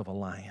confidence of a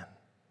lion.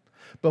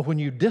 But when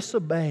you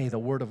disobey the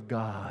word of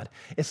God,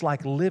 it's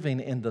like living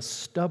in the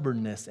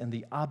stubbornness and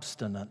the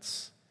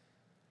obstinance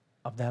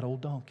of that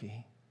old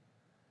donkey.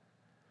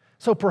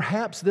 So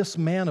perhaps this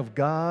man of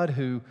God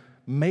who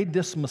made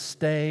this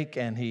mistake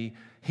and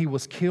he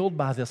was killed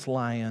by this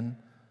lion,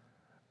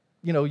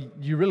 you know,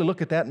 you really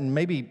look at that and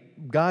maybe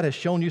God has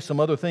shown you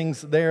some other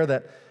things there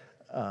that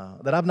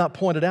I've not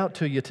pointed out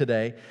to you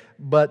today.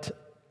 But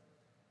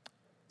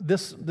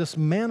this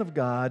man of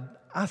God,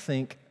 I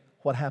think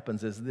what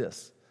happens is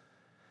this.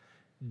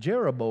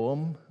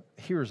 Jeroboam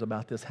hears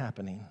about this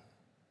happening.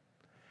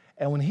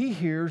 And when he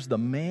hears the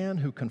man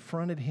who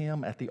confronted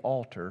him at the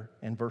altar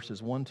in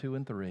verses 1, 2,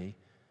 and 3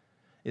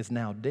 is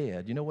now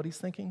dead, you know what he's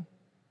thinking?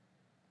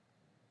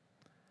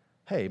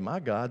 Hey, my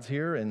gods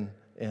here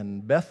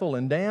in Bethel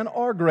and Dan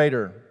are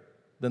greater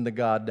than the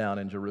God down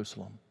in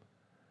Jerusalem.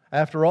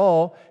 After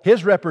all,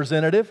 his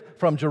representative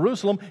from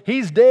Jerusalem,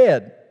 he's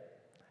dead.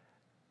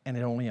 And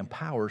it only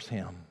empowers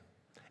him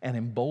and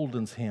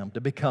emboldens him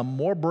to become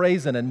more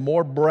brazen and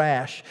more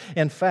brash.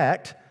 In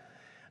fact,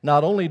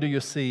 not only do you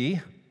see,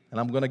 and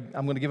I'm going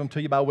to give them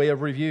to you by way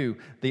of review,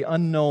 the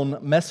unknown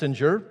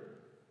messenger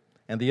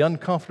and the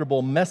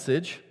uncomfortable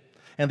message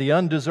and the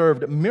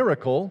undeserved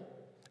miracle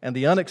and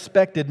the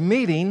unexpected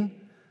meeting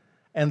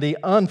and the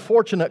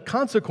unfortunate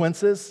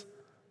consequences,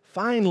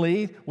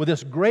 finally, with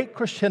this great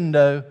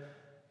crescendo,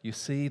 you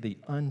see the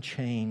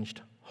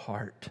unchanged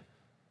heart.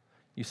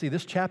 You see,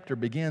 this chapter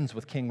begins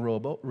with King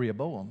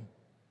Jeroboam,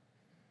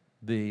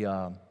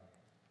 the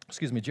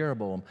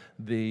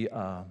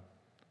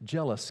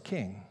jealous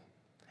king.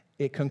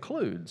 It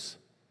concludes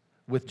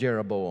with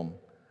Jeroboam,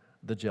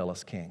 the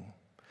jealous king.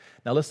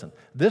 Now listen,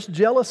 this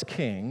jealous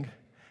king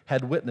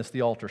had witnessed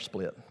the altar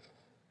split.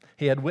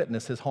 He had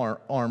witnessed his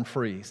arm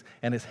freeze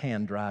and his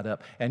hand dried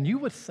up. And you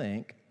would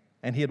think,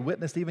 and he had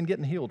witnessed even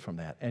getting healed from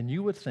that, and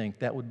you would think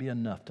that would be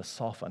enough to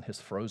soften his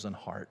frozen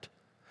heart.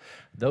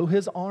 Though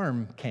his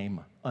arm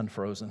came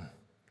unfrozen,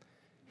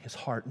 his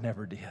heart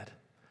never did.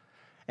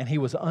 And he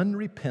was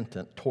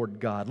unrepentant toward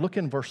God. Look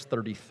in verse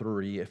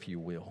 33, if you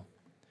will.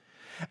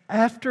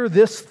 After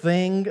this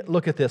thing,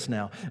 look at this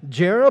now.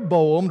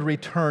 Jeroboam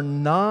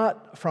returned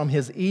not from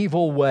his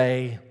evil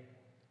way,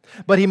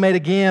 but he made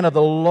again of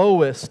the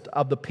lowest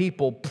of the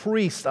people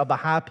priests of the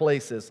high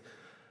places,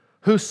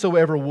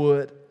 whosoever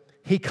would.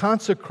 He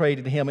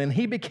consecrated him, and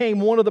he became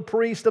one of the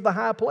priests of the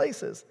high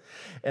places.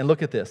 And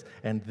look at this.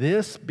 And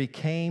this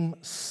became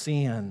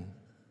sin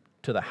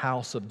to the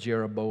house of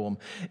Jeroboam,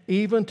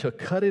 even to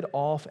cut it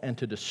off and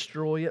to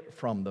destroy it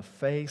from the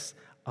face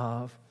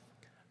of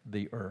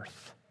the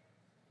earth.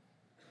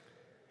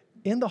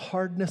 In the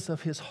hardness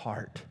of his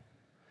heart,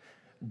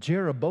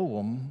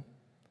 Jeroboam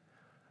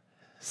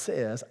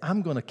says,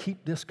 I'm going to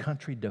keep this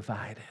country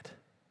divided.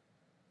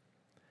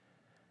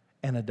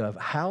 And a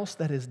house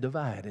that is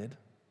divided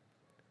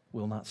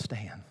will not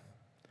stand.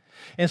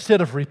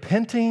 Instead of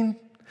repenting,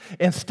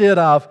 instead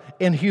of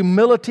in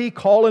humility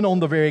calling on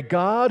the very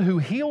God who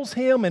heals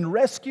him and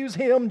rescues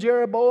him,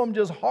 Jeroboam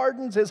just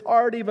hardens his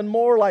heart even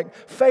more like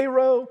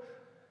Pharaoh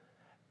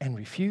and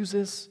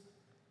refuses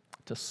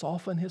to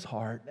soften his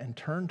heart and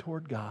turn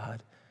toward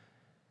God,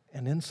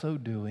 and in so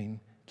doing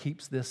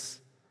keeps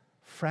this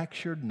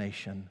fractured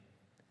nation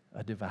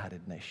a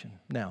divided nation.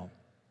 Now,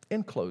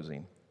 in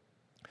closing,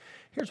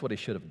 here's what he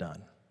should have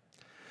done.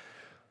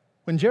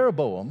 When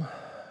Jeroboam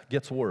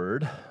gets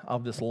word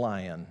of this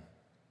lion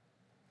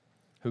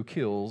who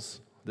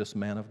kills this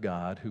man of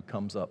God who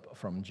comes up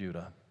from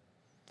Judah,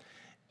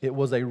 it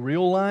was a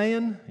real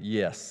lion?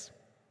 Yes.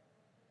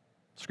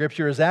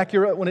 Scripture is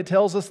accurate when it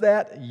tells us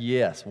that?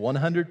 Yes,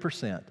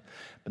 100%.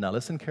 But now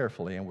listen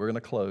carefully, and we're going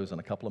to close in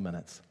a couple of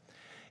minutes.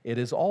 It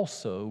is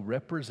also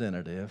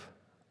representative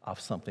of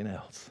something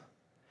else.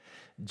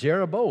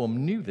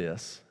 Jeroboam knew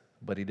this,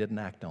 but he didn't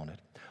act on it.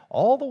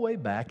 All the way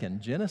back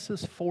in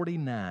Genesis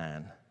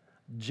 49,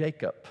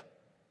 Jacob,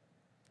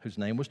 whose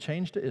name was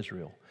changed to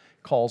Israel,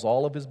 calls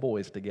all of his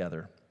boys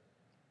together.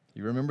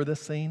 You remember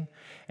this scene?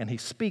 And he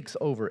speaks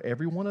over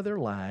every one of their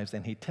lives,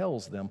 and he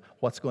tells them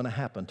what's going to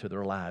happen to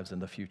their lives in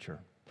the future.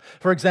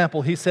 For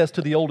example, he says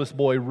to the oldest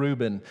boy,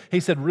 Reuben, he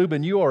said,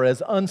 Reuben, you are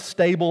as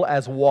unstable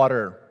as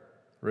water.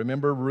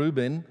 Remember,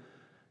 Reuben,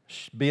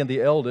 being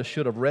the eldest,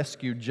 should have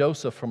rescued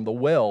Joseph from the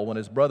well when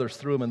his brothers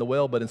threw him in the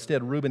well, but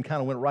instead Reuben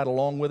kind of went right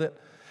along with it.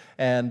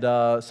 And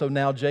so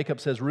now Jacob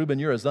says, Reuben,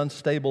 you're as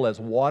unstable as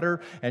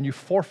water, and you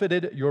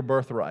forfeited your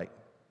birthright.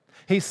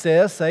 He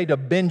says, say to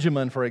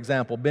Benjamin, for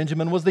example.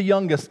 Benjamin was the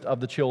youngest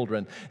of the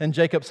children. And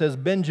Jacob says,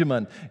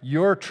 Benjamin,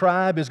 your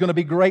tribe is going to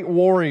be great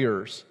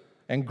warriors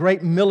and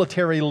great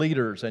military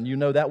leaders. And you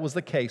know that was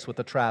the case with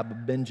the tribe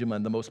of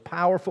Benjamin. The most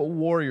powerful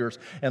warriors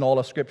in all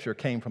of Scripture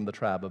came from the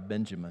tribe of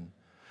Benjamin.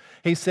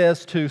 He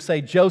says to,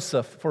 say,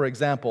 Joseph, for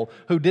example,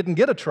 who didn't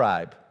get a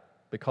tribe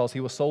because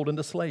he was sold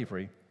into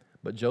slavery.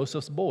 But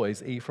Joseph's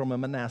boys, Ephraim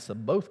and Manasseh,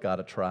 both got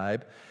a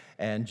tribe.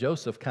 And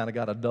Joseph kind of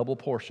got a double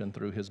portion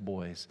through his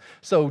boys.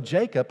 So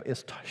Jacob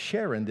is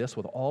sharing this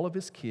with all of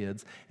his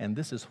kids, and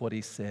this is what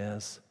he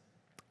says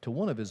to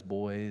one of his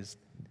boys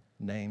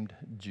named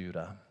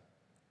Judah.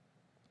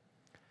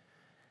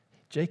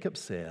 Jacob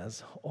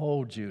says,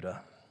 oh,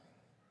 Judah,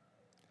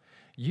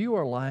 you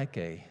are like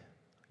a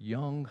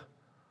young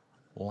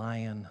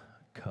lion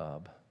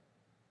cub.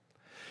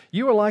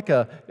 You are like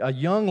a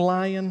young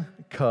lion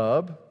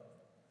cub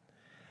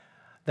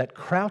that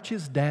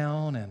crouches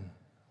down and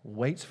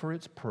waits for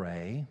its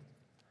prey.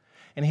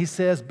 And he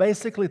says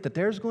basically that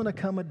there's going to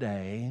come a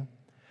day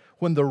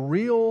when the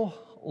real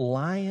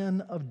Lion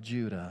of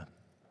Judah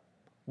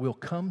will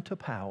come to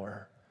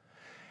power,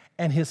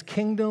 and his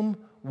kingdom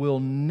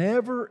will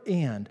never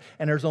end.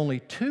 And there's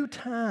only 2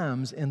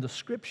 times in the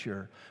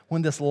Scripture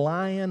when this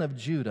Lion of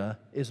Judah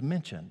is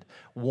mentioned.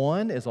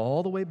 One is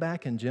all the way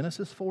back in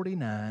Genesis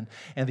 49,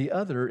 and the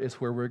other is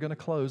where we're going to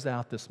close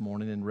out this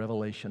morning in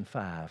Revelation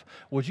 5.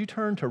 Would you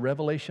turn to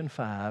Revelation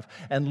 5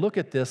 and look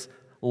at this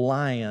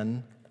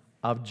Lion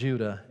of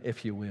Judah,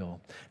 if you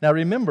will. Now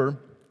remember,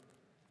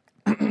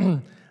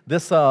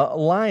 this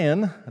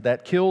lion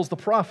that kills the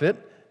prophet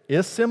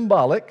is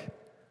symbolic,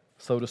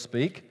 so to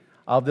speak,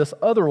 of this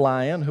other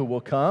lion who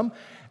will come,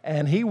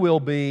 and he will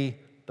be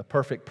the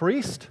perfect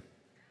priest,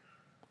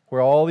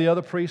 where all the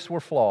other priests were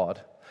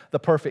flawed. The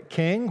perfect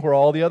king, where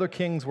all the other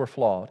kings were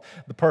flawed.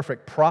 The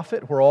perfect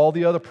prophet, where all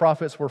the other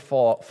prophets were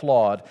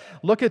flawed.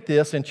 Look at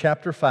this in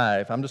chapter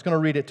 5. I'm just going to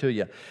read it to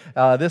you.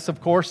 This,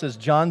 of course, is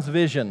John's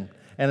vision.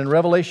 And in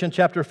Revelation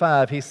chapter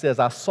 5, he says,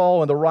 I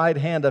saw in the right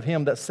hand of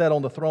him that sat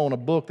on the throne a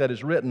book that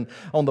is written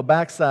on the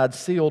backside,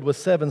 sealed with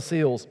 7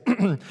 seals.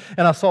 And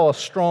I saw a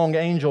strong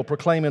angel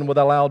proclaiming with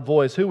a loud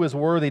voice, Who is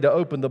worthy to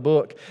open the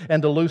book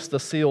and to loose the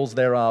seals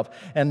thereof?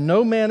 And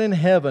no man in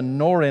heaven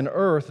nor in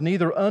earth,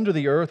 neither under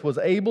the earth, was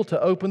able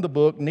to open the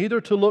book, neither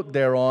to look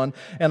thereon.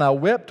 And I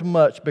wept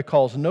much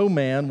because no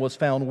man was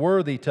found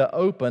worthy to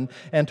open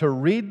and to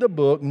read the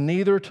book,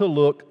 neither to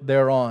look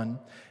thereon.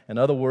 In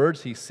other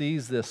words, he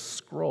sees this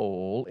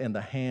scroll in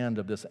the hand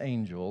of this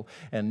angel,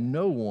 and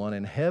no one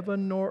in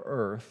heaven nor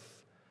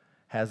earth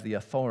has the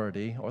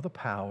authority or the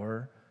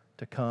power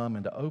to come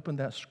and to open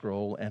that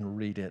scroll and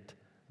read it.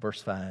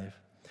 Verse 5.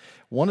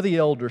 One of the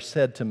elders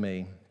said to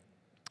me,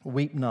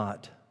 Weep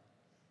not.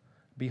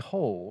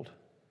 Behold.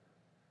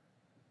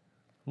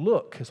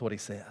 Look, is what he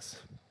says.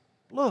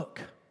 Look.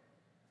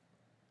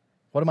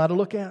 What am I to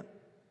look at?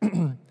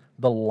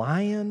 The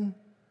Lion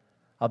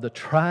of the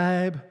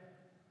tribe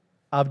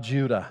of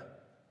Judah,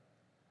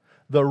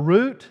 the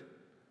root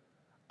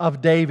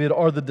of David,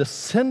 or the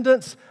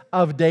descendants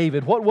of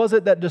David. What was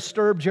it that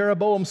disturbed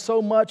Jeroboam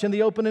so much in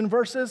the opening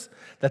verses?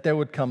 That there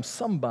would come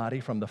somebody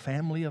from the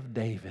family of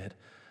David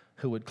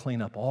who would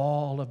clean up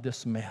all of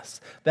this mess.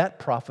 That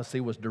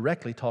prophecy was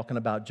directly talking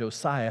about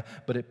Josiah,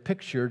 but it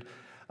pictured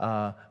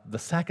the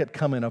second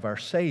coming of our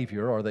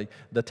Savior, or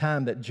the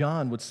time that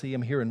John would see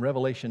him here in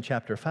Revelation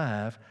chapter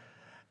 5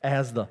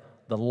 as the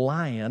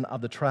Lion of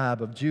the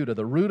tribe of Judah,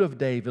 the root of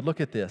David. Look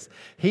at this.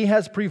 He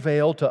has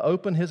prevailed to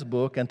open his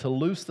book and to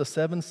loose the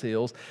 7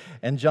 seals.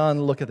 And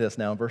John, look at this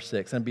now in verse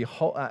 6.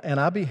 And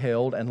I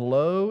beheld, and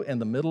lo, in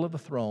the middle of the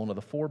throne of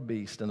the 4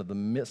 beasts and of the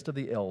midst of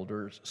the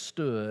elders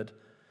stood,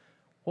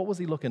 what was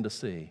he looking to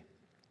see?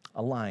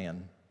 A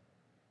lion.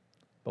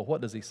 But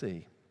what does he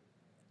see?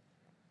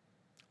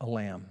 A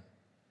lamb.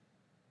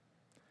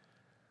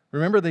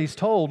 Remember that he's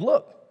told,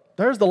 look,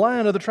 there's the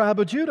Lion of the tribe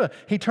of Judah.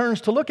 He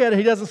turns to look at it.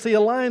 He doesn't see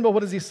a lion, but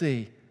what does he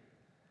see?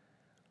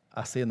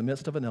 I see in the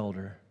midst of the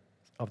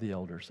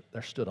elders,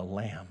 there stood a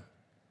lamb.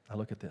 Now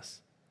look at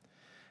this.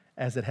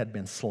 As it had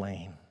been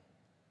slain.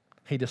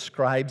 He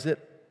describes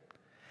it,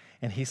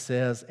 and he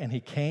says, And he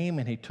came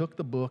and he took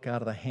the book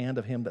out of the hand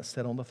of him that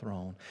sat on the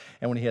throne.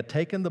 And when he had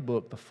taken the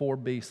book, the 4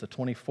 beasts, the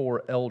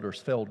 24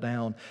 elders, fell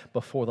down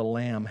before the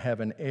Lamb,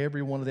 having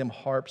every one of them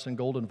harps and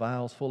golden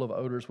vials full of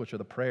odors, which are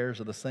the prayers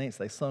of the saints.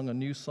 They sung a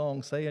new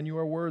song, saying, You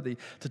are worthy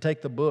to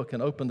take the book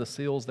and open the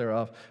seals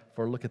thereof.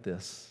 For look at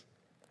this.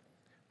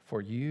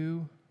 For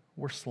you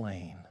were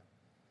slain.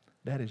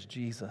 That is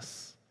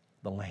Jesus,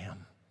 the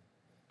Lamb,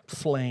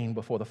 slain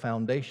before the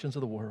foundations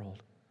of the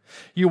world.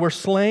 You were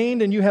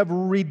slain, and you have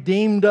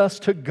redeemed us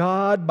to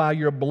God by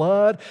your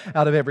blood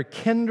out of every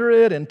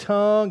kindred and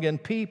tongue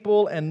and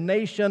people and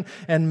nation,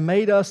 and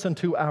made us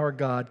unto our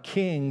God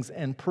kings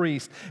and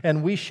priests,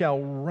 and we shall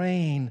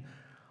reign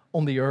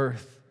on the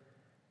earth.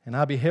 And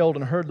I beheld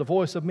and heard the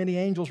voice of many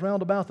angels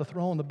round about the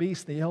throne, the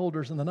beasts, the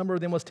elders, and the number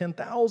of them was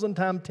 10,000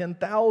 times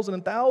 10,000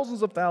 and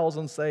thousands of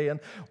thousands, saying,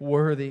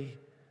 Worthy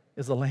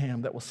is the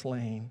Lamb that was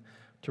slain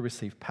to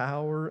receive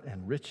power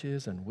and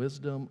riches and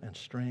wisdom and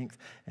strength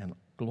and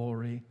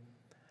glory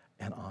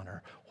and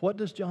honor. What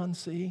does John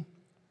see?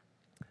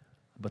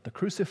 But the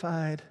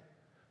crucified,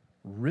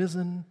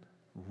 risen,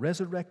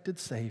 resurrected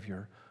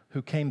Savior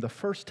who came the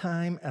first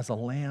time as a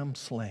lamb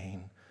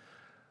slain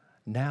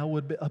now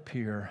would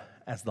appear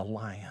as the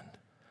Lion,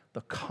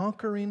 the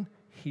conquering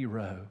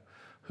hero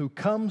who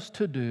comes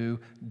to do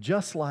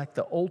just like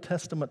the Old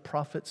Testament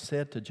prophet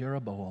said to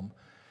Jeroboam.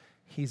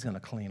 He's going to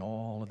clean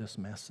all of this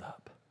mess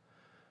up.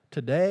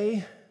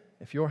 Today,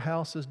 if your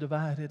house is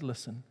divided,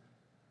 listen,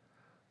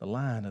 the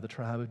Lion of the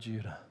tribe of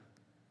Judah,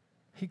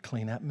 he'd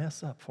clean that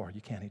mess up for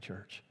you, can't he,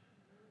 church?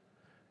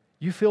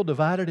 You feel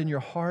divided in your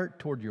heart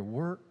toward your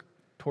work,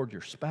 toward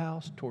your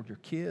spouse, toward your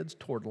kids,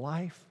 toward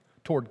life,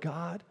 toward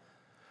God.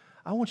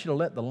 I want you to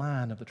let the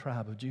Lion of the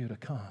tribe of Judah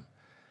come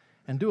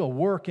and do a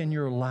work in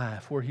your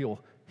life where he'll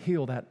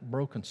heal that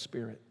broken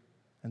spirit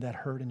and that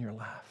hurt in your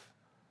life.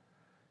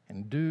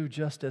 And do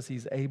just as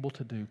he's able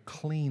to do,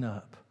 clean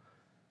up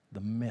the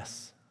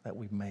mess that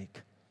we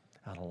make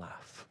out of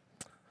life.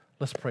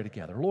 Let's pray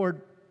together. Lord,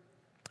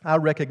 I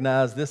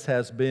recognize this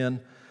has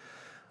been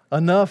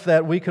enough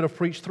that we could have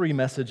preached 3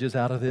 messages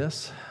out of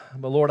this.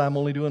 But Lord, I'm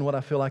only doing what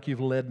I feel like you've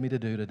led me to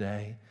do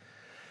today.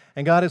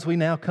 And God, as we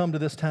now come to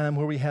this time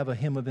where we have a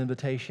hymn of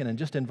invitation and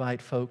just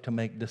invite folk to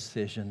make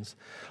decisions,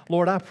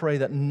 Lord, I pray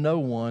that no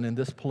one in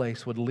this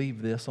place would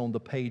leave this on the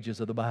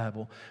pages of the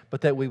Bible, but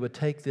that we would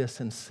take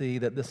this and see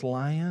that this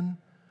Lion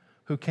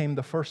who came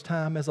the first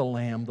time as a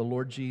lamb, the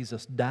Lord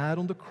Jesus, died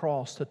on the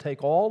cross to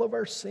take all of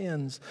our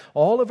sins,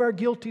 all of our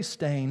guilty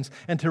stains,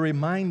 and to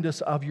remind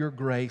us of your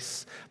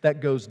grace that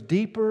goes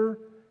deeper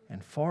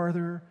and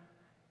farther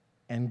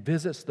and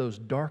visits those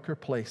darker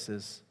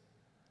places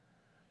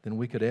than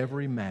we could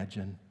ever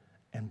imagine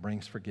and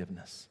brings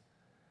forgiveness.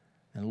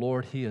 And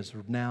Lord, He is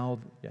now,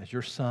 as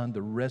your Son,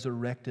 the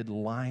resurrected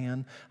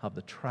Lion of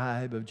the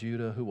tribe of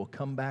Judah, who will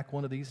come back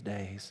one of these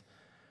days,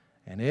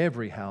 and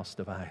every house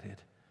divided,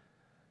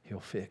 He'll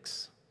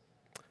fix.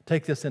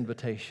 Take this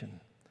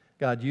invitation.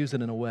 God, use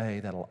it in a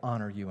way that'll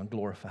honor you and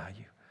glorify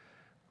you.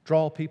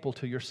 Draw people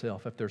to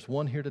yourself. If there's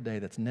one here today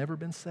that's never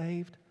been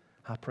saved,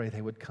 I pray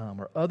they would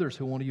come. Or others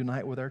who want to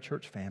unite with our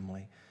church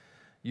family.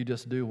 You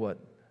just do what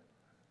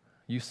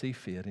you see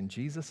fit. In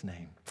Jesus'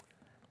 name,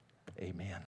 amen.